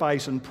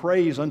sacrifice and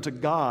praise unto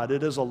God.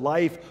 It is a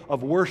life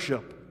of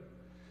worship.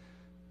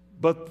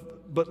 But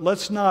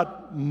let's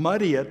not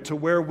muddy it to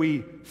where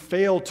we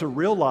fail to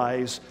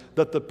realize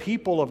that the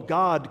people of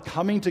God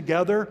coming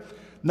together,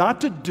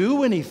 not to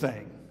do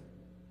anything,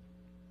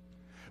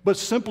 but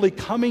simply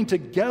coming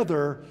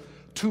together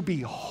to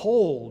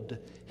behold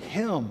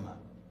Him.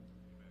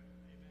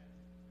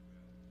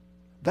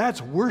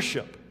 That's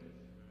worship.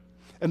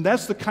 And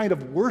that's the kind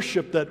of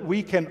worship that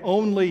we can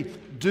only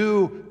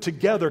do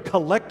together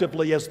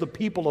collectively as the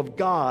people of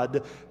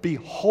God,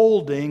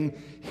 beholding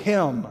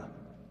Him.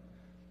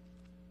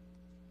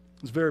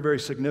 It's a very, very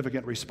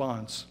significant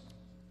response.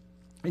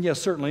 And yes,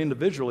 certainly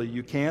individually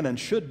you can and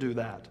should do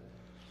that.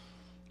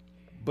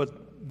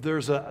 But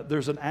there's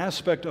an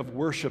aspect of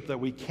worship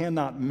that we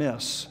cannot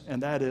miss,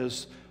 and that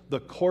is the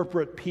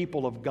corporate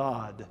people of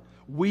God.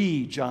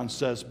 We, John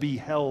says,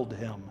 beheld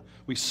Him.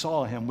 We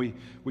saw Him, we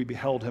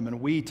beheld Him, and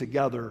we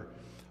together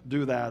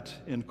do that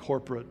in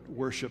corporate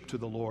worship to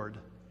the Lord.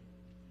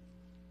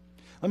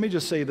 Let me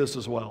just say this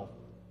as well.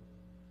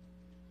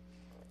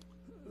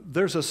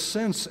 There's a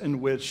sense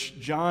in which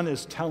John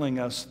is telling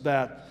us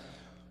that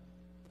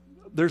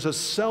there's a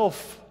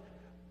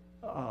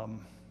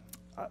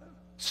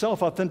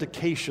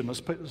self-authentication,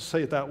 let's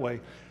say it that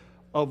way,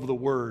 of the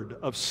Word,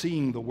 of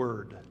seeing the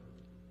Word.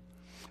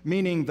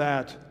 Meaning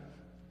that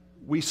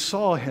we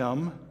saw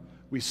him,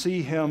 we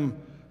see him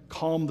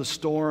calm the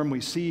storm,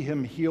 we see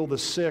him heal the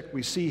sick,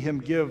 we see him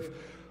give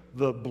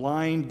the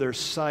blind their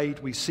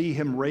sight, we see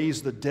him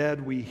raise the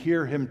dead, we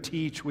hear him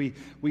teach, we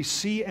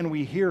see and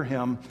we hear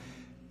him.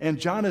 And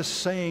John is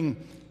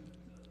saying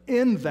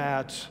in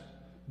that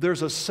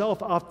there's a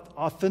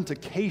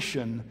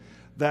self-authentication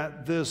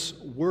that this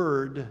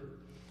Word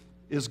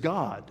is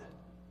God,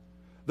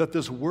 that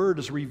this Word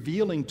is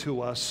revealing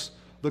to us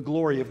the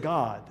glory of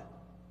God.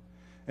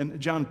 And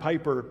John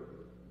Piper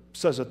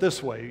says it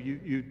this way: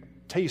 you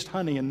taste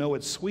honey and know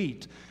it's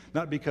sweet,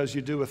 not because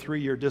you do a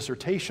 3-year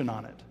dissertation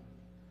on it,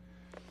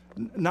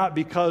 not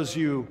because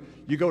you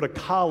go to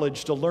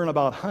college to learn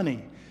about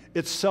honey.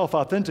 It's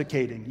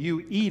self-authenticating.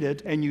 You eat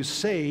it and you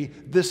say,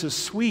 this is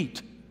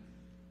sweet.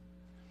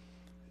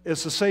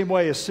 It's the same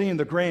way as seeing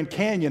the Grand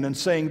Canyon and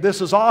saying,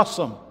 this is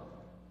awesome.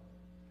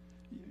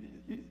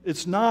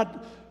 It's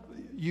not,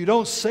 you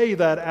don't say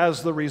that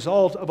as the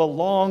result of a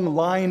long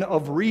line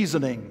of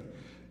reasoning.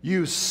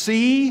 You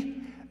see,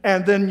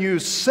 and then you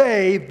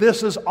say,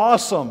 this is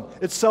awesome.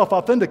 It's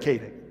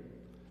self-authenticating.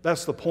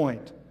 That's the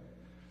point.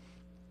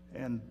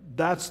 And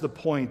that's the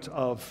point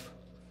of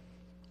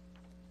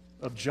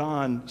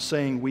John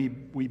saying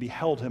we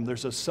beheld him.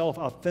 There's a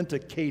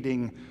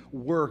self-authenticating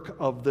work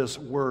of this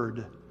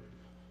Word,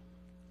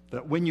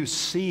 that when you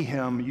see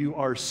him, you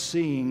are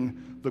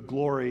seeing the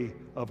glory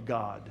of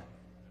God.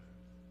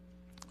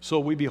 So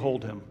we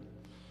behold him.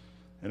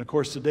 And of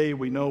course, today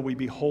we know we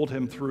behold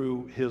him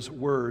through his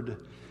Word.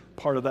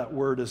 Part of that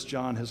Word, as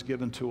John has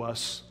given to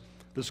us,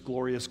 this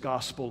glorious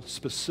gospel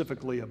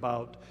specifically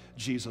about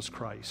Jesus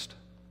Christ.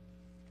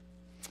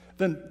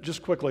 Then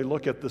just quickly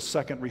look at the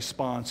second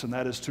response, and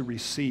that is to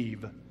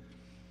receive.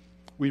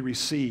 We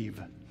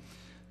receive.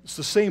 It's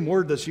the same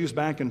word that's used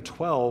back in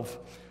 12.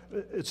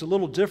 It's a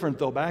little different,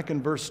 though. Back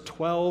in verse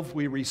 12,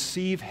 we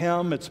receive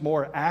him. It's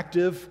more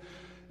active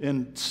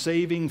in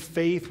saving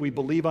faith. We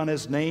believe on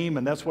his name,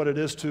 and that's what it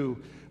is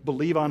to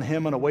believe on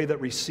him in a way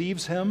that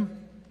receives him.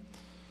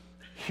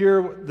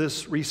 Here,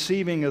 this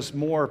receiving is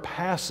more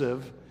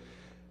passive,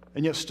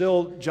 and yet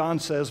still, John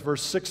says,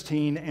 verse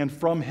 16, and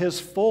from his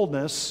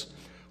fullness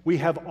we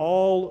have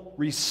all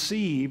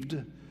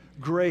received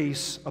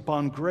grace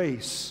upon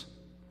grace.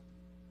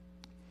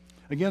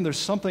 Again, there's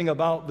something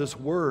about this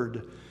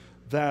word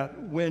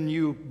that when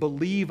you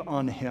believe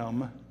on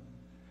him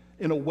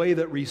in a way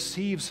that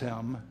receives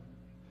him,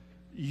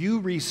 you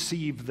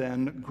receive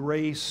then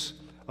grace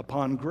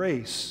upon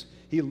grace.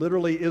 He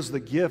literally is the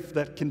gift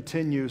that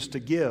continues to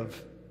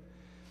give.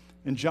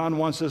 And John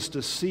wants us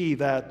to see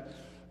that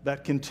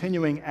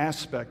continuing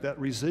aspect, that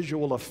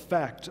residual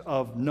effect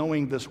of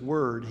knowing this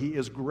word. He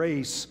is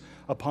grace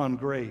upon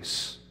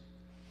grace.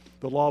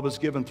 The law was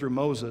given through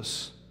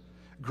Moses.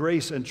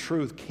 Grace and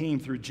truth came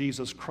through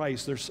Jesus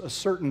Christ. There's a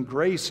certain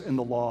grace in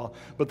the law,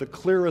 but the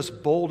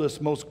clearest,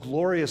 boldest, most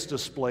glorious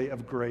display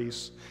of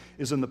grace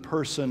is in the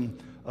person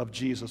of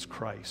Jesus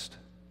Christ.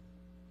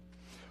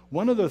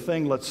 One other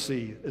thing let's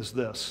see is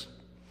this.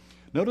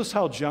 Notice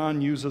how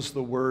John uses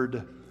the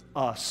word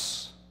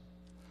us,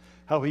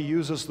 how he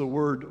uses the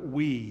word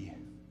we.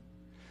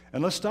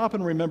 And let's stop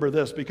and remember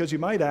this, because you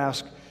might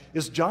ask,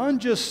 is John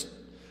just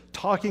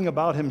talking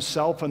about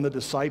himself and the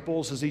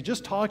disciples? Is he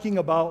just talking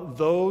about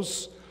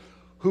those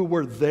who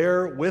were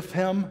there with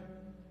him?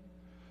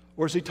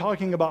 Or is he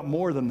talking about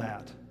more than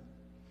that?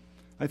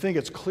 I think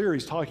it's clear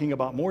he's talking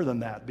about more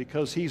than that,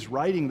 because he's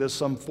writing this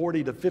some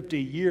 40 to 50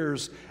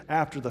 years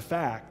after the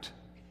fact.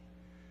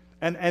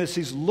 And as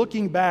he's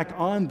looking back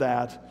on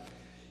that,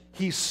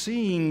 he's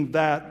seeing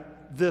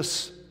that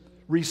this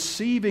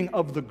receiving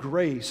of the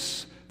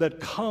grace that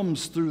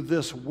comes through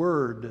this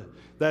word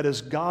that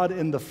is God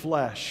in the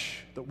flesh,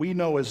 that we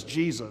know as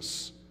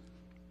Jesus,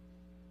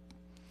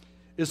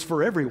 is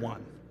for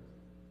everyone.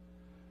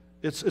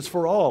 It's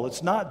for all.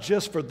 It's not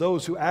just for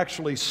those who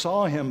actually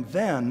saw him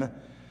then,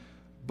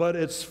 but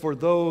it's for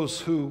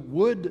those who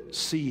would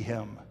see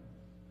him,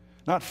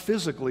 not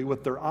physically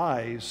with their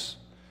eyes,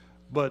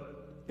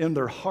 but in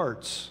their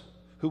hearts,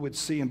 who would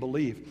see and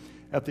believe.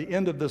 At the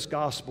end of this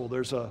gospel,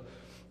 there's a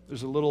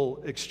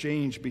little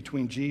exchange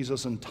between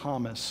Jesus and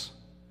Thomas.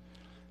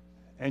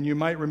 And you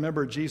might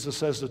remember Jesus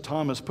says to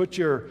Thomas, put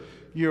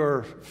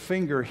your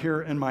finger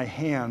here in my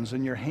hands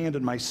and your hand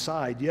in my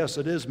side. Yes,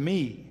 it is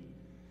me.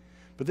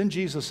 But then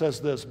Jesus says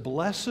this,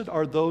 blessed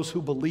are those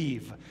who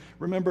believe.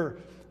 Remember,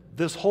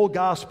 this whole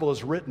gospel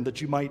is written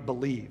that you might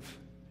believe.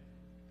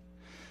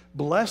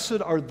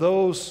 Blessed are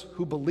those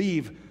who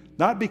believe,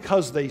 not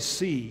because they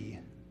see,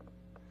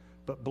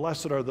 but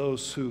blessed are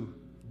those who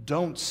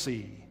don't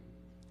see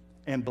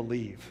and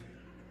believe.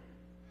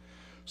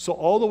 So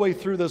all the way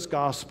through this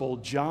gospel,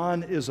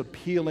 John is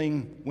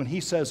appealing, when he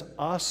says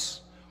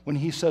us, when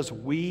he says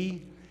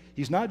we,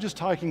 he's not just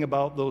talking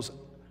about those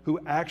who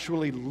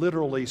actually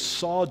literally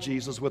saw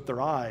Jesus with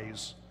their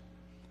eyes,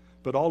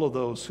 but all of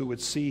those who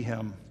would see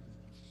him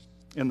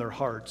in their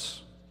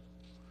hearts,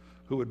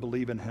 who would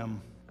believe in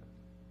him.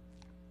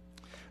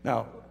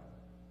 Now,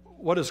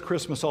 what is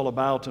Christmas all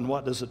about and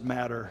what does it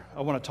matter?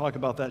 I want to talk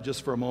about that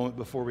just for a moment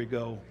before we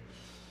go.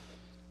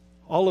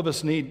 All of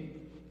us need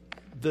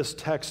this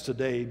text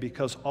today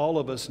because all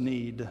of us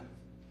need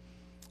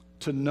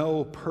to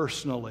know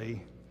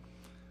personally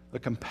the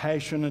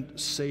compassionate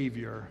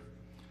Savior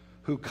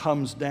who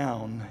comes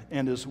down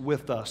and is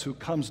with us, who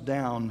comes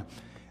down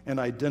and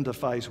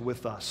identifies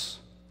with us.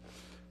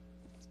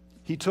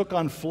 He took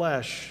on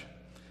flesh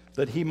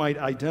that he might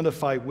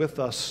identify with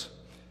us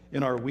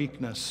in our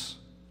weakness.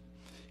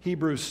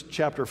 Hebrews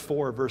chapter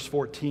 4, verse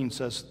 14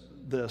 says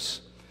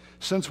this,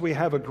 "Since we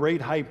have a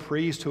great high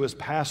priest who has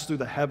passed through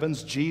the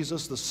heavens,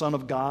 Jesus, the Son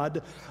of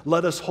God,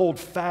 let us hold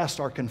fast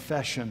our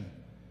confession.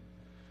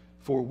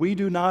 For we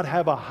do not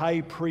have a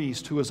high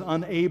priest who is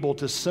unable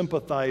to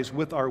sympathize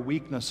with our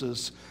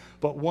weaknesses,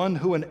 but one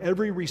who in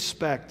every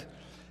respect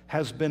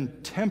has been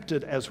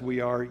tempted as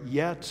we are,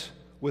 yet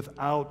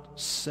without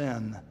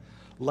sin.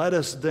 Let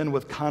us then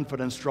with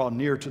confidence draw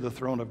near to the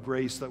throne of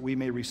grace that we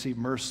may receive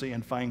mercy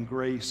and find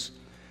grace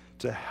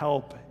to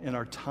help in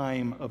our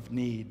time of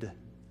need."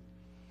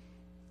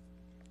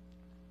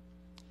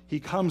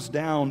 He comes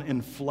down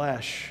in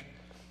flesh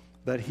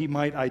that he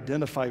might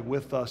identify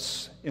with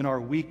us in our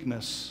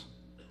weakness,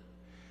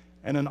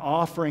 and in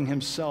offering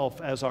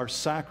himself as our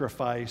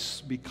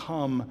sacrifice,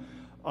 become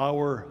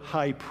our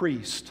high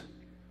priest,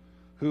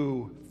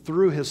 who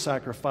through his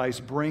sacrifice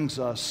brings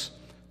us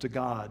to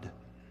God.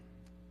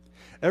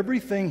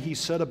 Everything he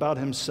said about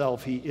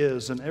himself, he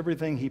is, and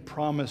everything he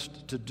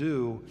promised to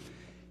do,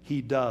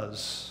 he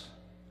does,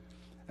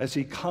 as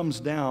he comes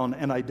down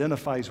and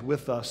identifies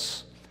with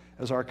us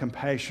as our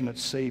compassionate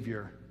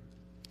Savior.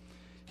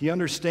 He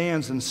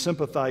understands and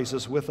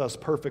sympathizes with us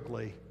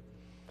perfectly.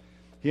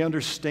 He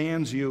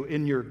understands you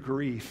in your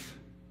grief.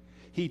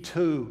 He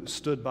too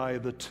stood by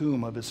the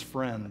tomb of his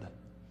friend.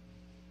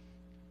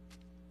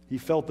 He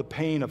felt the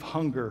pain of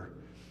hunger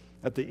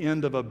at the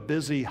end of a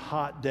busy,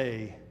 hot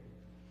day,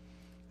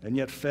 and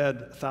yet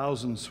fed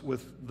thousands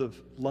with the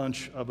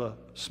lunch of a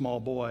small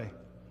boy.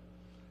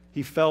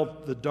 He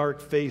felt the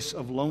dark face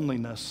of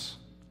loneliness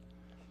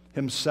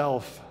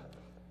himself,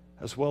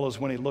 as well as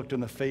when he looked in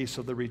the face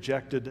of the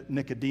rejected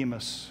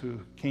Nicodemus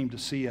who came to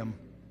see him.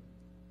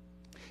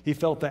 He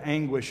felt the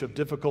anguish of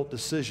difficult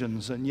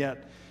decisions, and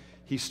yet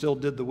he still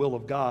did the will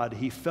of God.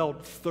 He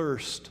felt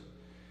thirst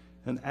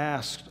and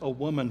asked a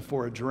woman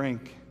for a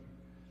drink.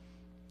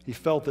 He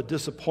felt the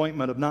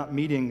disappointment of not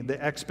meeting the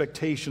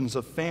expectations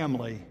of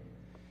family,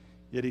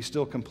 yet he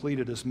still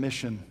completed his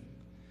mission.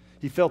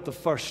 He felt the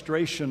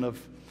frustration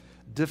of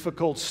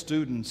difficult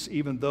students,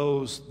 even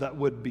those that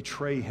would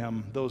betray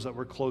him, those that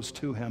were close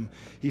to him.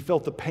 He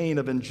felt the pain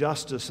of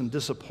injustice and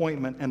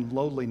disappointment and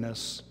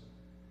loneliness.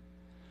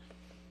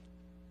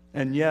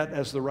 And yet,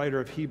 as the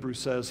writer of Hebrews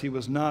says, he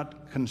was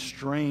not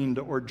constrained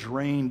or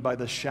drained by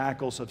the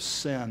shackles of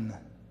sin.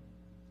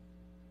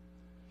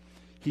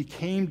 He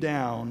came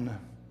down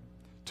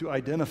to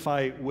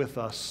identify with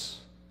us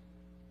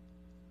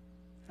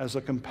as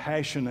a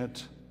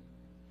compassionate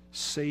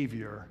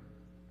Savior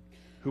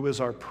who is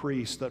our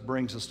priest that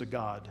brings us to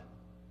God.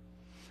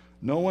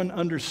 No one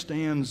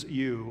understands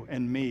you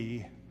and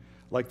me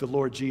like the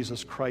Lord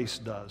Jesus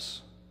Christ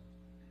does.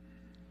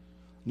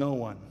 No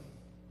one.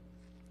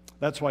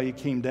 That's why he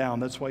came down.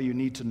 That's why you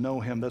need to know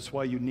him. That's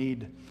why you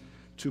need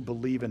to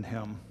believe in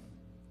him.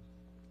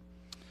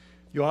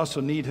 You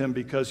also need him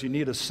because you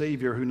need a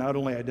Savior who not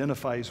only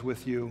identifies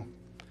with you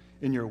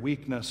in your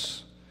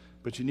weakness,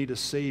 but you need a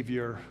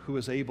Savior who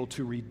is able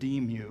to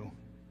redeem you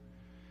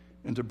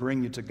and to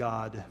bring you to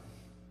God.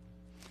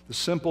 The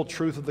simple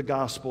truth of the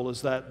gospel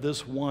is that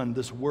this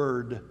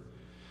Word,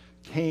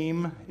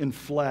 came in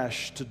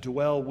flesh to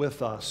dwell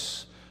with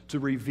us, to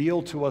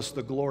reveal to us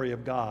the glory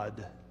of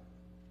God.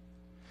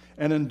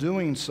 And in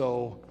doing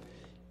so,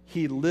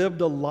 he lived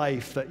a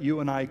life that you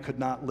and I could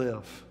not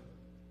live.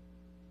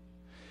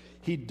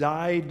 He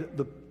died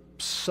the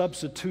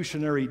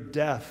substitutionary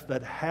death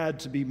that had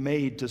to be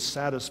made to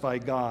satisfy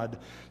God.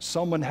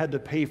 Someone had to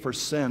pay for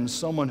sins,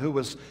 someone who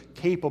was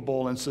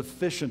capable and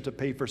sufficient to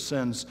pay for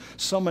sins.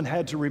 Someone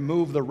had to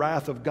remove the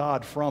wrath of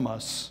God from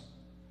us.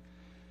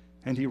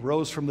 And he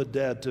rose from the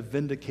dead to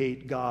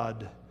vindicate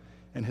God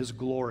and his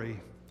glory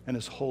and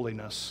his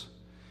holiness.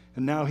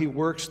 And now he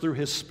works through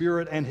his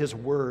Spirit and his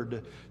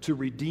Word to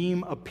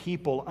redeem a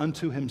people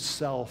unto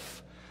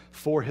himself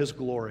for his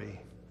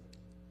glory.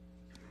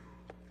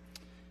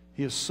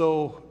 He is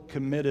so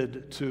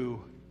committed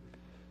to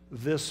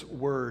this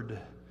Word,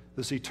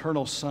 this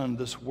eternal Son,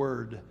 this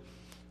Word,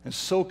 and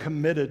so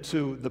committed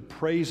to the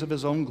praise of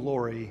his own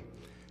glory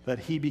that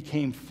he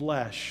became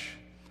flesh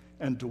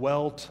and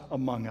dwelt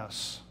among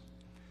us.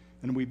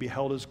 And we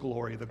beheld his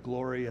glory, the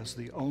glory as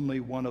the only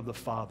one of the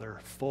Father,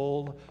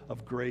 full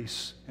of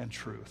grace and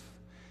truth.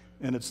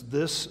 And it's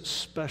this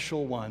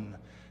special one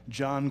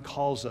John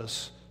calls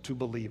us to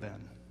believe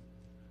in.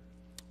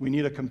 We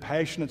need a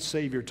compassionate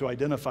Savior to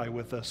identify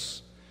with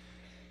us,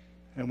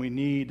 and we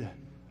need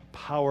a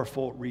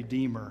powerful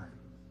Redeemer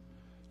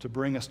to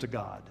bring us to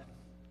God.